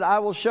land that I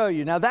will show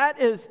you. Now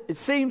it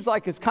seems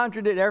like it's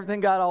contradicted everything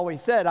God always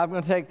said. I'm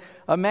going to take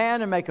a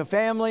man and make a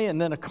family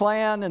and then a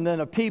clan and then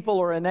a people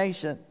or a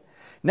nation.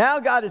 Now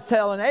God is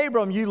telling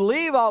Abram, you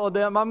leave all of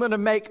them. I'm going to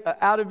make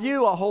out of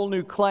you a whole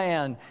new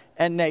clan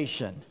and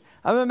nation.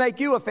 I'm going to make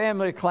you a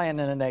family, a clan,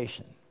 and a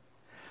nation.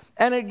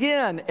 And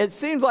again, it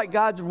seems like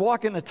God's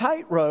walking a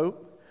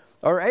tightrope,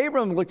 or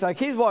Abram looks like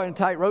he's walking a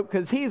tightrope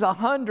because he's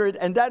 100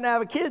 and doesn't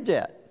have a kid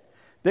yet.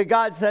 That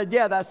God said,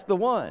 yeah, that's the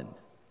one.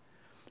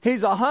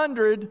 He's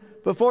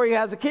 100 before he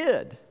has a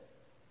kid.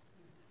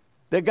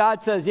 That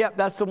God says, yep,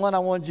 that's the one I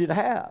wanted you to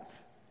have.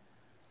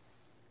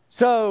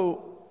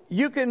 So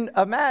you can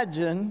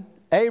imagine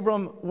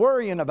Abram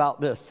worrying about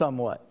this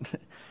somewhat.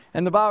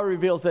 And the Bible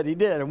reveals that he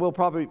did. And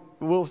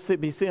we'll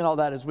be seeing all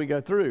that as we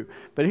go through.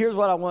 But here's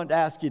what I wanted to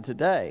ask you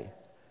today.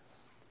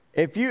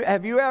 Have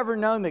you ever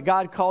known that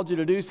God called you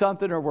to do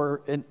something or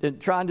were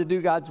trying to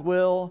do God's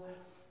will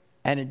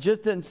and it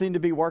just didn't seem to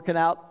be working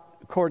out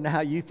according to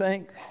how you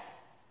think?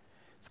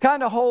 It's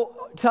kind of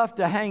tough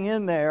to hang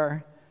in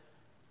there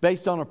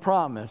based on a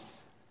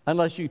promise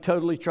unless you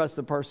totally trust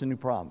the person who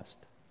promised.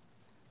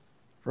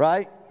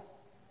 Right?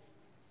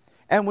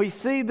 And we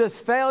see this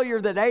failure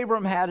that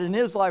Abram had in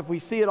his life. We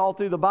see it all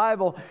through the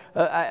Bible.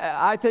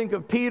 I think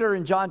of Peter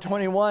in John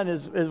 21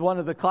 as one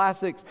of the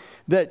classics,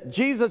 that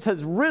Jesus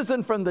has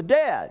risen from the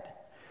dead.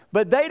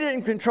 But they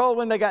didn't control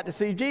when they got to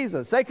see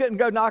Jesus. They couldn't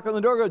go knock on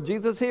the door and go,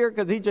 Jesus here?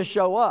 Because he'd just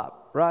show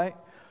up, right?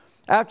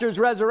 After his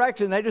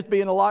resurrection, they'd just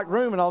be in a locked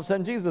room and all of a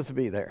sudden Jesus would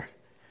be there.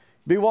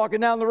 Be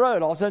walking down the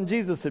road, all of a sudden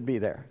Jesus would be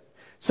there.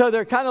 So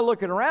they're kind of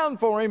looking around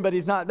for him, but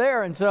he's not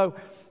there. And so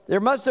there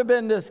must have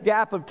been this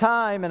gap of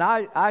time, and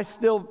I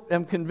still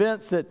am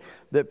convinced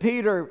that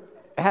Peter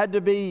had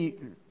to be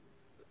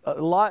a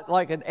lot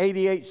like an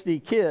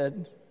ADHD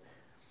kid,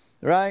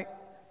 right?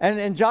 And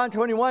in John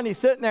 21, he's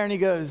sitting there and he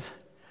goes,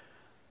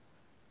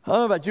 I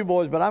don't know about you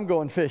boys, but I'm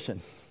going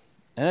fishing.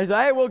 And they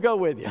say, hey, we'll go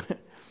with you.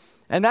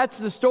 And that's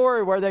the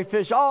story where they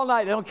fish all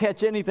night. They don't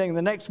catch anything.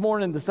 The next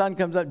morning, the sun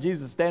comes up,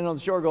 Jesus standing on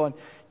the shore going,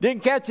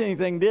 didn't catch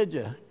anything, did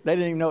you? They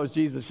didn't even know it was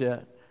Jesus yet.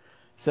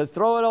 He says,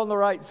 throw it on the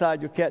right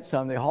side, you'll catch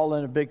some. They haul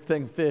in a big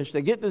thing of fish.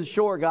 They get to the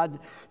shore.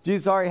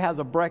 Jesus already has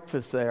a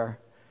breakfast there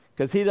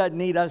because he doesn't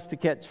need us to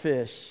catch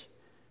fish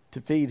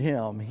to feed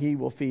him. He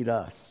will feed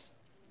us.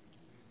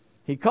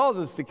 He calls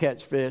us to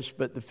catch fish,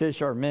 but the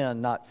fish are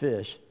men, not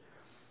fish.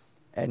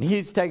 And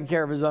he's taking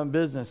care of his own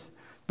business.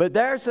 But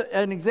there's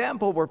an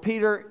example where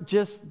Peter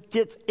just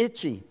gets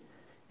itchy.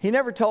 He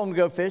never told him to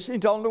go fishing. He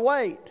told him to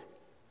wait.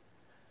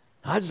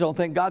 I just don't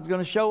think God's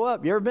going to show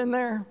up. You ever been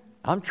there?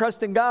 I'm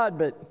trusting God,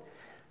 but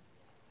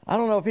I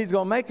don't know if he's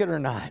going to make it or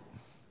not.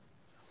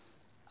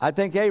 I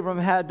think Abram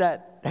had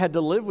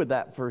to live with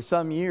that for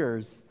some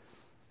years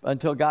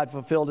until God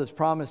fulfilled his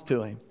promise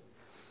to him.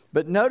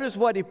 But notice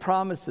what he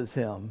promises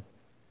him.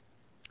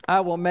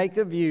 I will make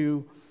of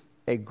you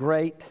a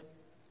great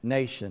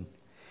nation.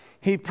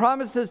 He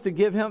promises to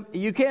give him,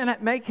 you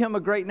can't make him a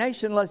great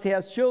nation unless he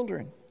has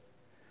children.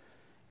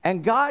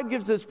 And God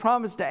gives this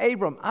promise to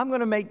Abram, I'm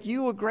going to make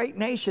you a great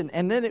nation.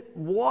 And then it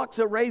walks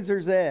a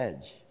razor's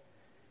edge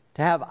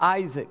to have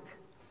Isaac.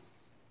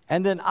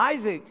 And then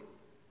Isaac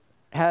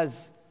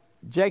has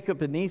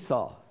Jacob and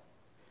Esau.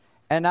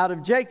 And out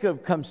of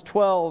Jacob comes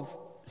 12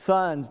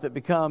 sons that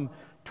become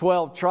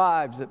 12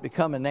 tribes that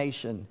become a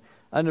nation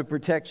under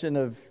protection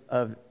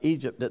of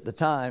Egypt at the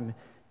time.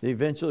 They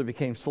eventually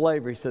became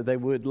slavery, so they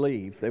would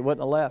leave. They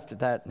wouldn't have left if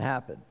that hadn't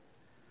happened.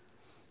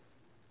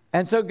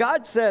 And so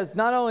God says,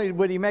 not only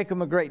would he make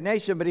them a great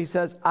nation, but he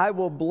says, I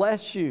will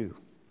bless you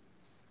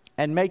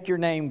and make your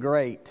name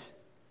great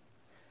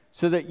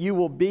so that you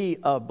will be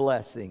a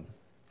blessing.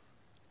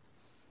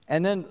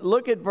 And then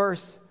look at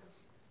verse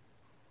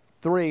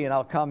 3, and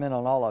I'll comment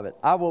on all of it.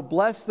 I will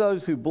bless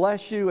those who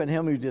bless you, and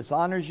him who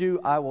dishonors you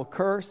I will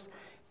curse.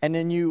 And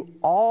in you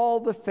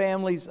all the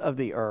families of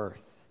the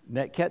earth.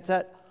 Catch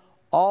that?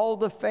 All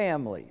the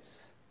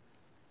families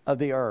of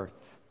the earth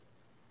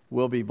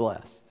will be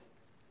blessed.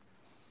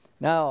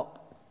 Now,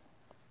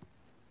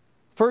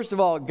 first of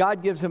all,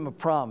 God gives him a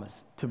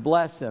promise to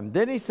bless him.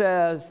 Then he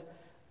says,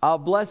 I'll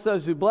bless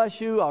those who bless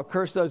you, I'll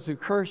curse those who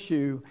curse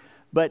you,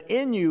 but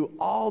in you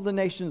all the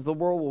nations of the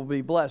world will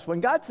be blessed.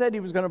 When God said he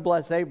was going to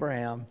bless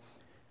Abraham,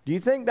 do you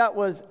think that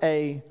was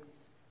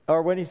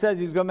or when he says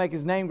he's going to make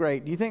his name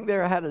great, do you think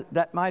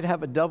that might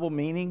have a double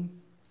meaning?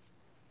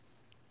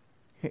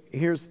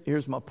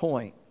 Here's my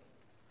point.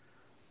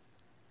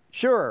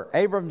 Sure,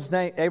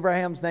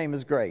 Abraham's name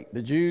is great.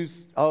 The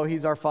Jews,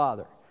 he's our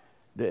father.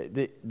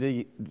 In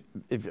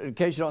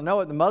case you don't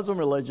know it, the Muslim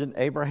religion,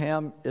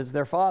 Abraham is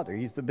their father.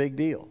 He's the big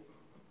deal.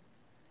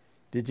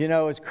 Did you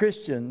know as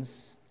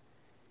Christians,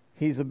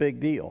 he's a big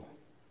deal?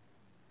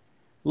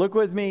 Look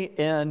with me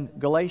in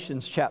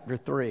Galatians chapter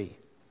 3.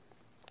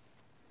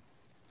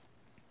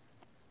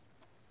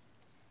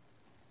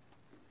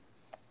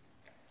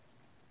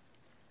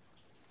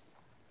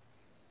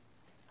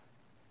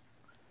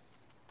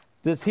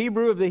 This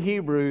Hebrew of the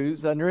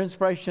Hebrews, under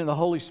inspiration of the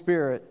Holy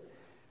Spirit,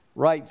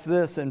 writes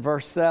this in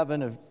verse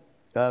 7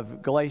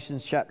 of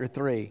Galatians chapter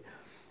 3.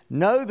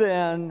 Know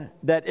then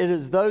that it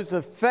is those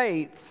of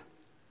faith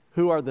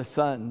who are the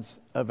sons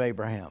of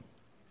Abraham.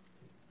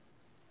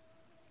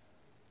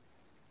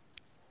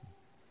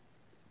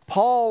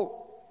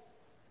 Paul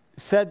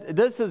said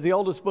this is the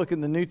oldest book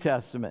in the New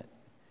Testament.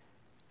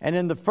 And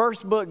in the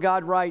first book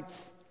God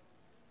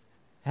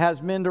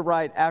has men to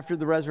write after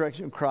the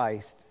resurrection of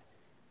Christ.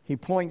 He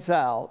points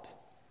out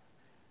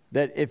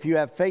that if you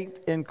have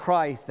faith in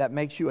Christ, that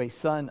makes you a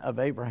son of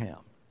Abraham.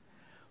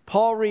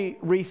 Paul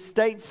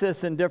restates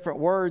this in different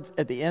words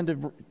at the end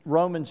of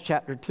Romans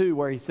chapter 2,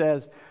 where he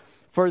says,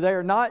 for they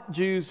are not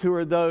Jews who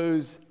are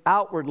those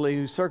outwardly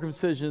whose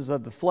circumcision is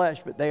of the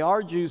flesh, but they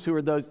are Jews who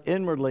are those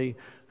inwardly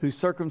whose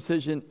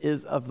circumcision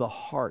is of the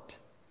heart.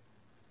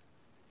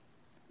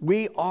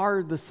 We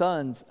are the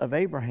sons of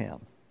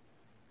Abraham.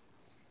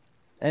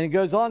 And he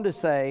goes on to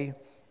say,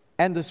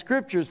 and the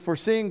scriptures,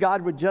 foreseeing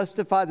God would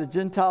justify the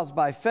Gentiles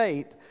by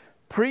faith,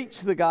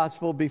 preached the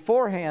gospel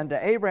beforehand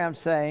to Abraham,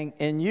 saying,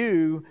 in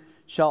you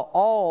shall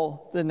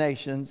all the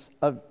nations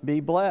be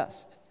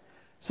blessed.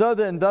 So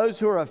then those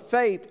who are of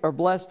faith are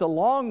blessed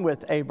along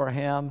with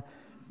Abraham,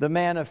 the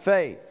man of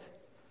faith.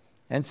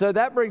 And so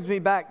that brings me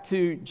back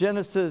to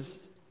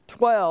Genesis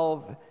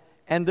 12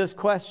 and this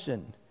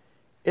question.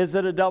 Is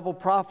it a double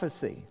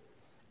prophecy?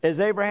 Is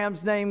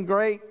Abraham's name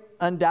great?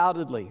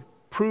 Undoubtedly,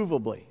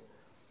 provably.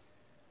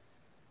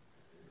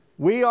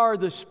 We are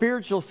the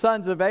spiritual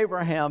sons of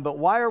Abraham, but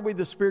why are we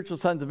the spiritual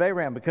sons of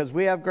Abraham? Because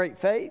we have great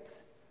faith?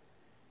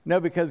 No,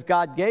 because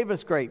God gave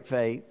us great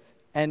faith,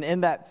 and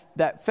in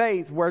that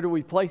faith, where do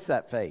we place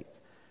that faith?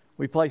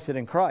 We place it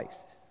in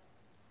Christ,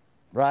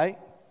 right?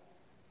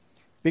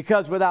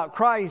 Because without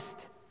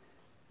Christ,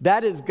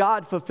 that is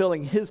God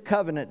fulfilling His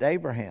covenant to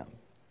Abraham.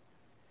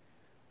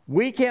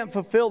 We can't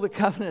fulfill the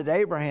covenant to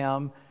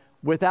Abraham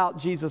without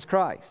Jesus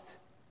Christ.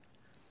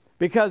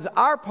 Because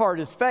our part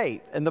is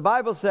faith, and the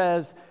Bible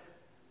says,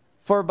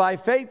 For by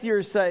faith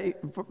you're saved,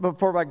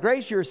 for by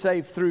grace you're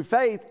saved through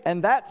faith,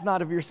 and that's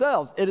not of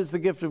yourselves. It is the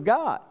gift of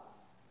God.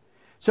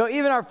 So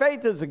even our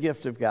faith is a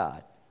gift of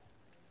God.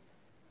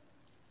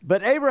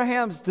 But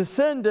Abraham's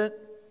descendant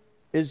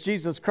is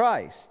Jesus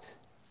Christ,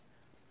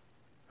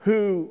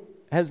 who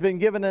has been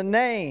given a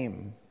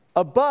name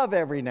above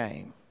every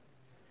name,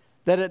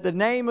 that at the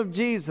name of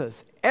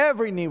Jesus,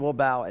 every knee will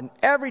bow and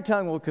every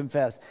tongue will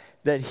confess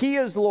that He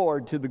is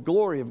Lord, to the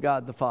glory of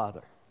God the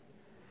Father.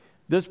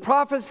 This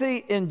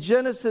prophecy in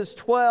Genesis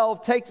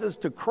 12 takes us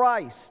to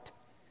Christ.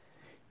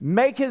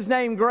 Make His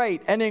name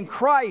great. And in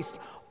Christ,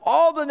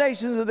 all the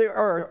nations of the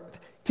earth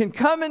can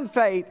come in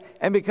faith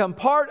and become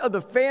part of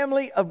the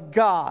family of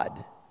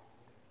God.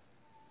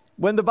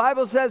 When the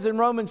Bible says in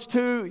Romans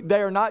 2,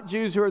 they are not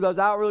Jews who are those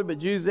outwardly, but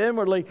Jews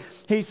inwardly,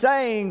 He's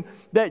saying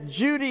that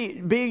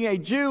being a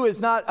Jew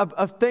is not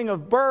a thing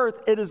of birth,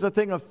 it is a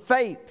thing of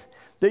faith.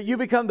 That you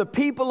become the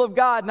people of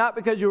God, not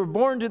because you were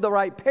born to the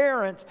right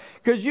parents,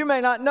 because you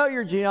may not know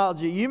your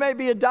genealogy. You may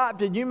be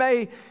adopted.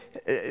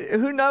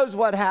 Who knows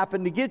what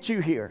happened to get you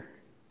here.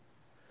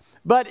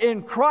 But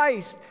in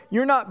Christ,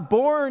 you're not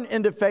born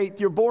into faith.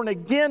 You're born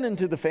again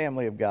into the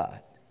family of God.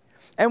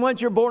 And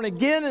once you're born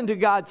again into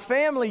God's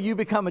family, you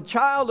become a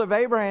child of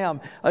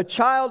Abraham, a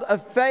child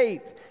of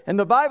faith. And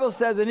the Bible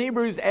says in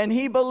Hebrews, and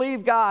he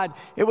believed God.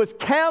 It was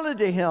counted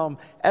to him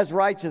as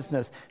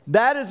righteousness.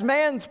 That is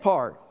man's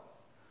part.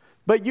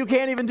 But you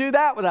can't even do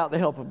that without the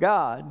help of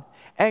God.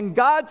 And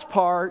God's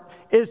part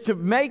is to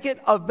make it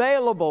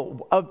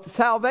available.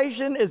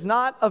 Salvation is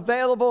not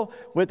available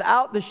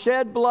without the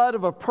shed blood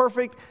of a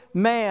perfect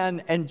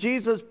man. And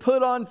Jesus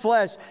put on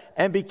flesh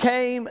and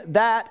became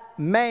that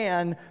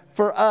man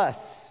for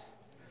us.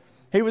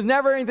 He was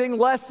never anything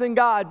less than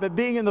God, but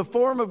being in the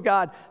form of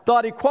God,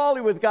 thought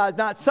equality with God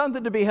not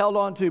something to be held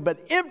on to,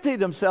 but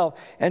emptied himself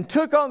and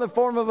took on the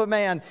form of a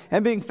man.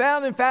 And being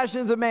found in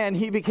fashion as a man,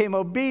 he became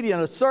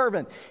obedient, a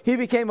servant. He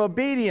became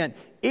obedient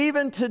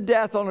even to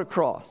death on a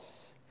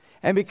cross.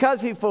 And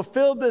because he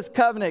fulfilled this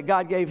covenant,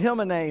 God gave him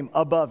a name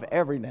above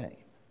every name.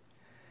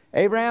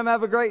 Abraham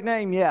have a great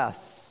name,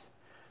 yes.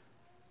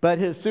 But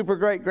his super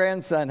great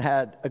grandson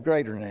had a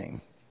greater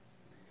name.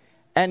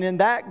 And in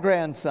that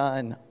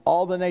grandson,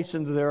 all the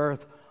nations of the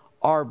earth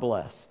are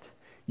blessed.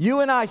 You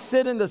and I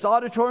sit in this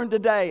auditorium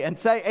today and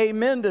say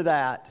amen to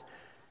that,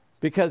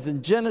 because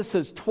in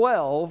Genesis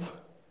 12,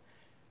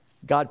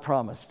 God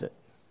promised it.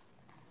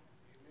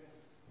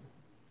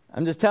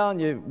 I'm just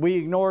telling you, we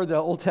ignore the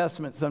Old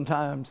Testament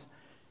sometimes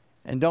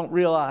and don't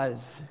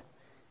realize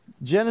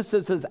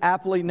Genesis is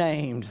aptly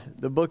named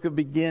the book of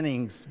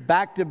beginnings,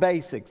 back to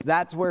basics.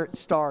 That's where it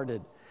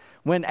started.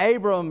 When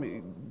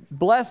Abram,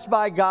 blessed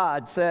by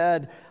God,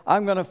 said,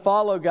 I'm going to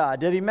follow God.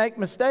 Did he make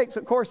mistakes?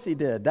 Of course he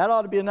did. That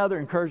ought to be another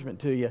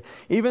encouragement to you.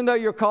 Even though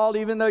you're called,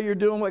 even though you're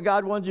doing what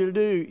God wants you to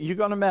do, you're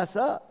going to mess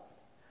up.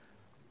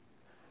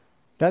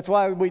 That's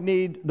why we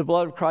need the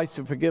blood of Christ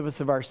to forgive us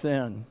of our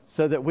sin,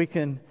 so that we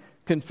can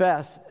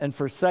confess and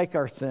forsake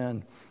our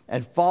sin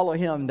and follow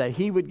Him, that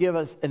He would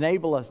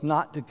enable us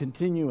not to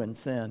continue in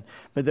sin,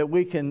 but that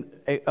we can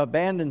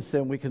abandon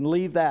sin, we can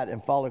leave that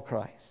and follow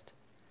Christ.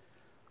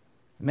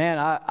 Man,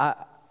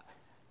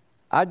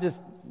 I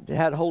just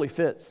had holy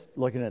fits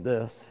looking at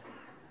this.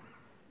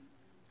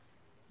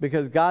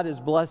 Because God has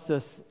blessed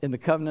us in the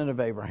covenant of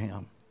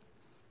Abraham.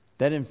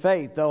 That in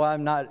faith, though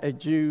I'm not a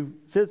Jew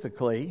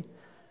physically,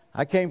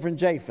 I came from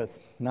Japheth,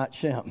 not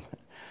Shem.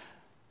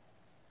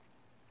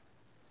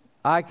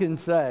 I can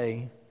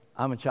say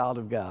I'm a child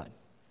of God.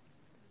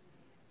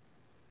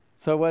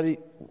 So what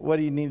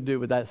do you need to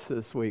do with that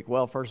this week?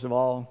 Well, first of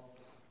all,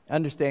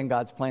 understand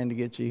God's plan to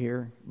get you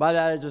here. By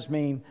that I just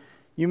mean,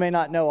 you may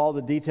not know all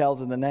the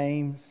details of the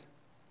names,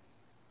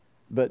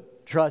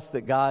 but trust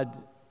that God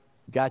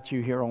got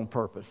you here on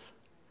purpose.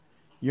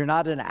 You're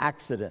not an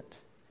accident.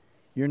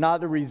 You're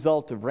not a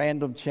result of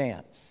random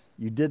chance.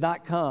 You did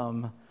not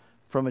come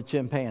from a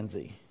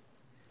chimpanzee.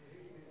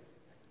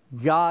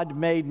 God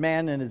made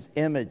man in His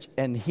image,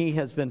 and He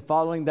has been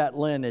following that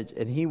lineage,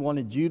 and He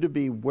wanted you to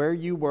be where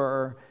you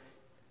were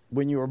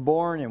when you were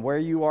born and where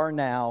you are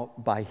now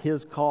by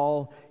His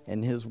call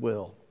and His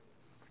will.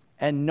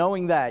 And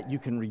knowing that, you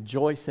can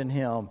rejoice in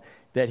Him,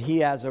 that He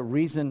has a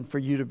reason for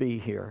you to be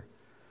here.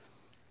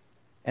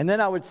 And then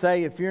I would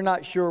say, if you're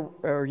not sure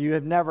or you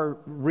have never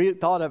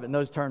thought of it in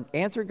those terms,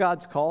 answer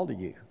God's call to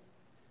you.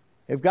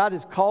 If God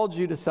has called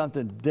you to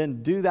something,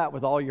 then do that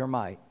with all your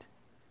might.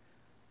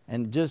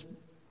 And just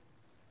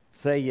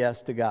say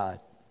yes to God.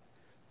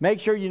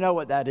 Make sure you know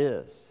what that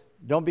is.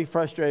 Don't be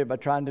frustrated by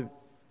trying to,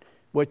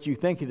 what you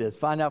think it is.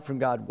 Find out from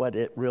God what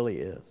it really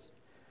is.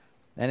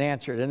 And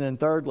answer it. And then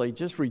thirdly,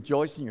 just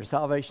rejoice in your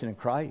salvation in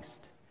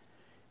Christ.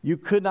 You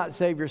could not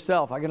save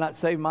yourself. I could not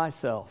save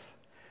myself.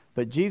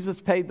 But Jesus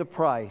paid the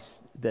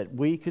price that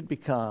we could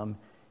become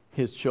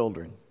His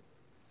children.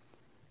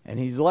 And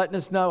He's letting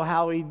us know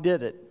how He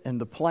did it and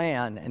the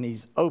plan. And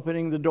He's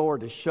opening the door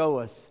to show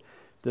us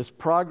this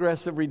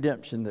progress of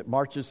redemption that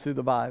marches through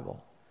the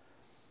Bible.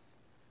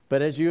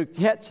 But as you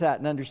catch that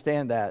and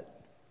understand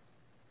that,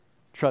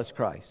 trust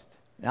Christ.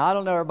 Now, I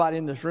don't know everybody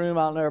in this room.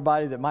 I don't know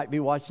everybody that might be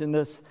watching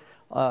this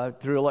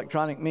through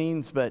electronic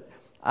means. But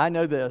I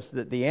know this,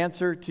 that the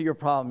answer to your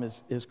problem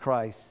is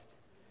Christ.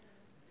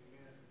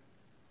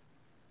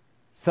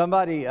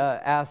 Somebody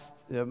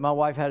asked, my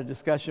wife had a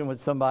discussion with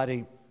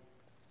somebody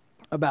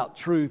about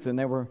truth, and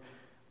they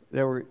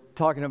were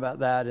talking about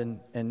that,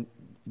 and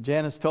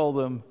Janice told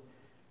them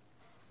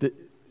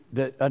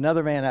that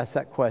another man asked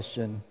that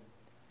question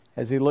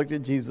as he looked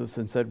at Jesus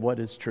and said, "What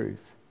is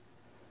truth?"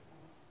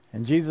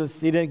 And he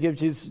didn't give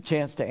Jesus a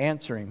chance to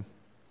answer him.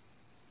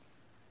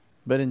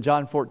 But in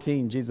John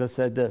 14, Jesus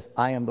said this,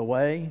 "I am the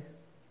way,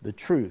 the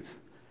truth,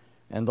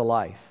 and the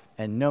life,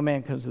 and no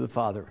man comes to the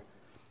Father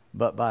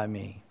but by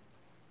me."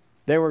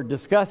 They were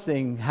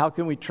discussing how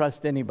can we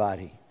trust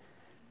anybody.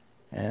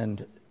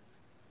 And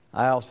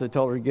I also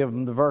told her to give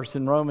them the verse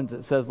in Romans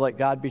that says, "Let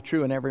God be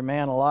true and every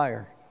man a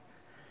liar."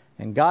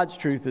 And God's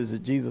truth is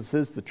that Jesus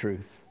is the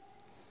truth.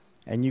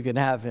 And you can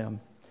have Him.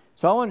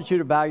 So I want you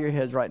to bow your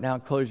heads right now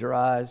and close your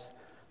eyes.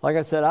 Like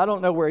I said, I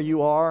don't know where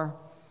you are.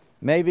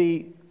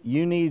 Maybe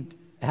you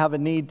have a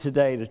need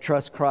today to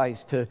trust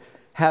Christ, to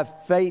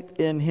have faith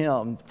in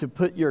Him, to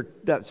put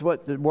that's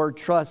what the word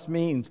trust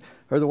means,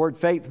 or the word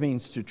faith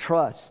means, to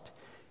trust.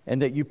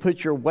 And that you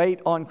put your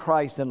weight on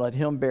Christ and let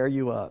Him bear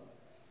you up.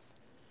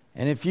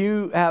 And if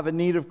you have a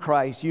need of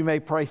Christ, you may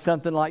pray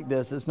something like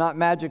this. It's not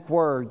magic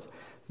words,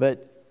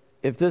 but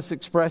if this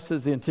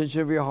expresses the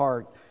intention of your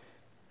heart,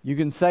 you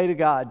can say to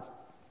God,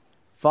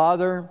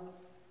 "Father,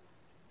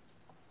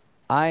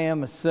 I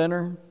am a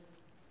sinner.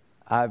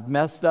 I've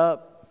messed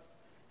up,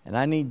 and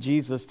I need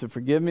Jesus to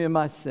forgive me of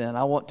my sin.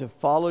 I want to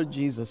follow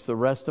Jesus the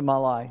rest of my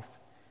life.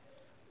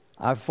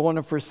 I want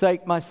to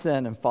forsake my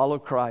sin and follow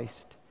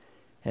Christ,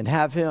 and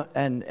have Him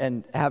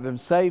and have Him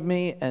save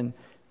me, and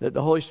that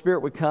the Holy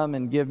Spirit would come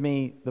and give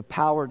me the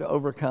power to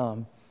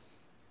overcome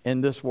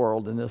in this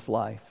world, in this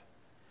life.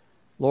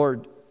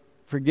 Lord,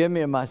 forgive me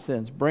of my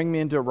sins. Bring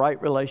me into a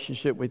right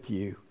relationship with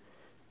You.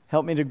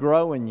 Help me to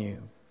grow in You.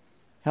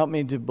 Help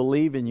me to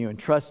believe in You and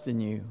trust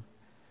in You.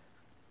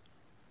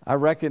 I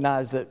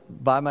recognize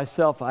that by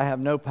myself I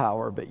have no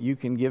power, but You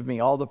can give me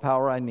all the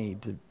power I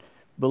need to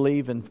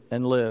believe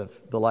and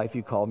live the life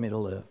You called me to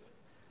live.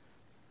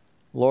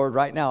 Lord,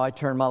 right now I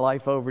turn my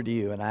life over to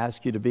You, and I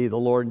ask You to be the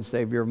Lord and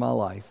Savior of my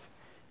life.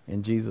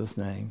 In Jesus'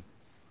 name,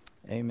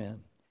 amen.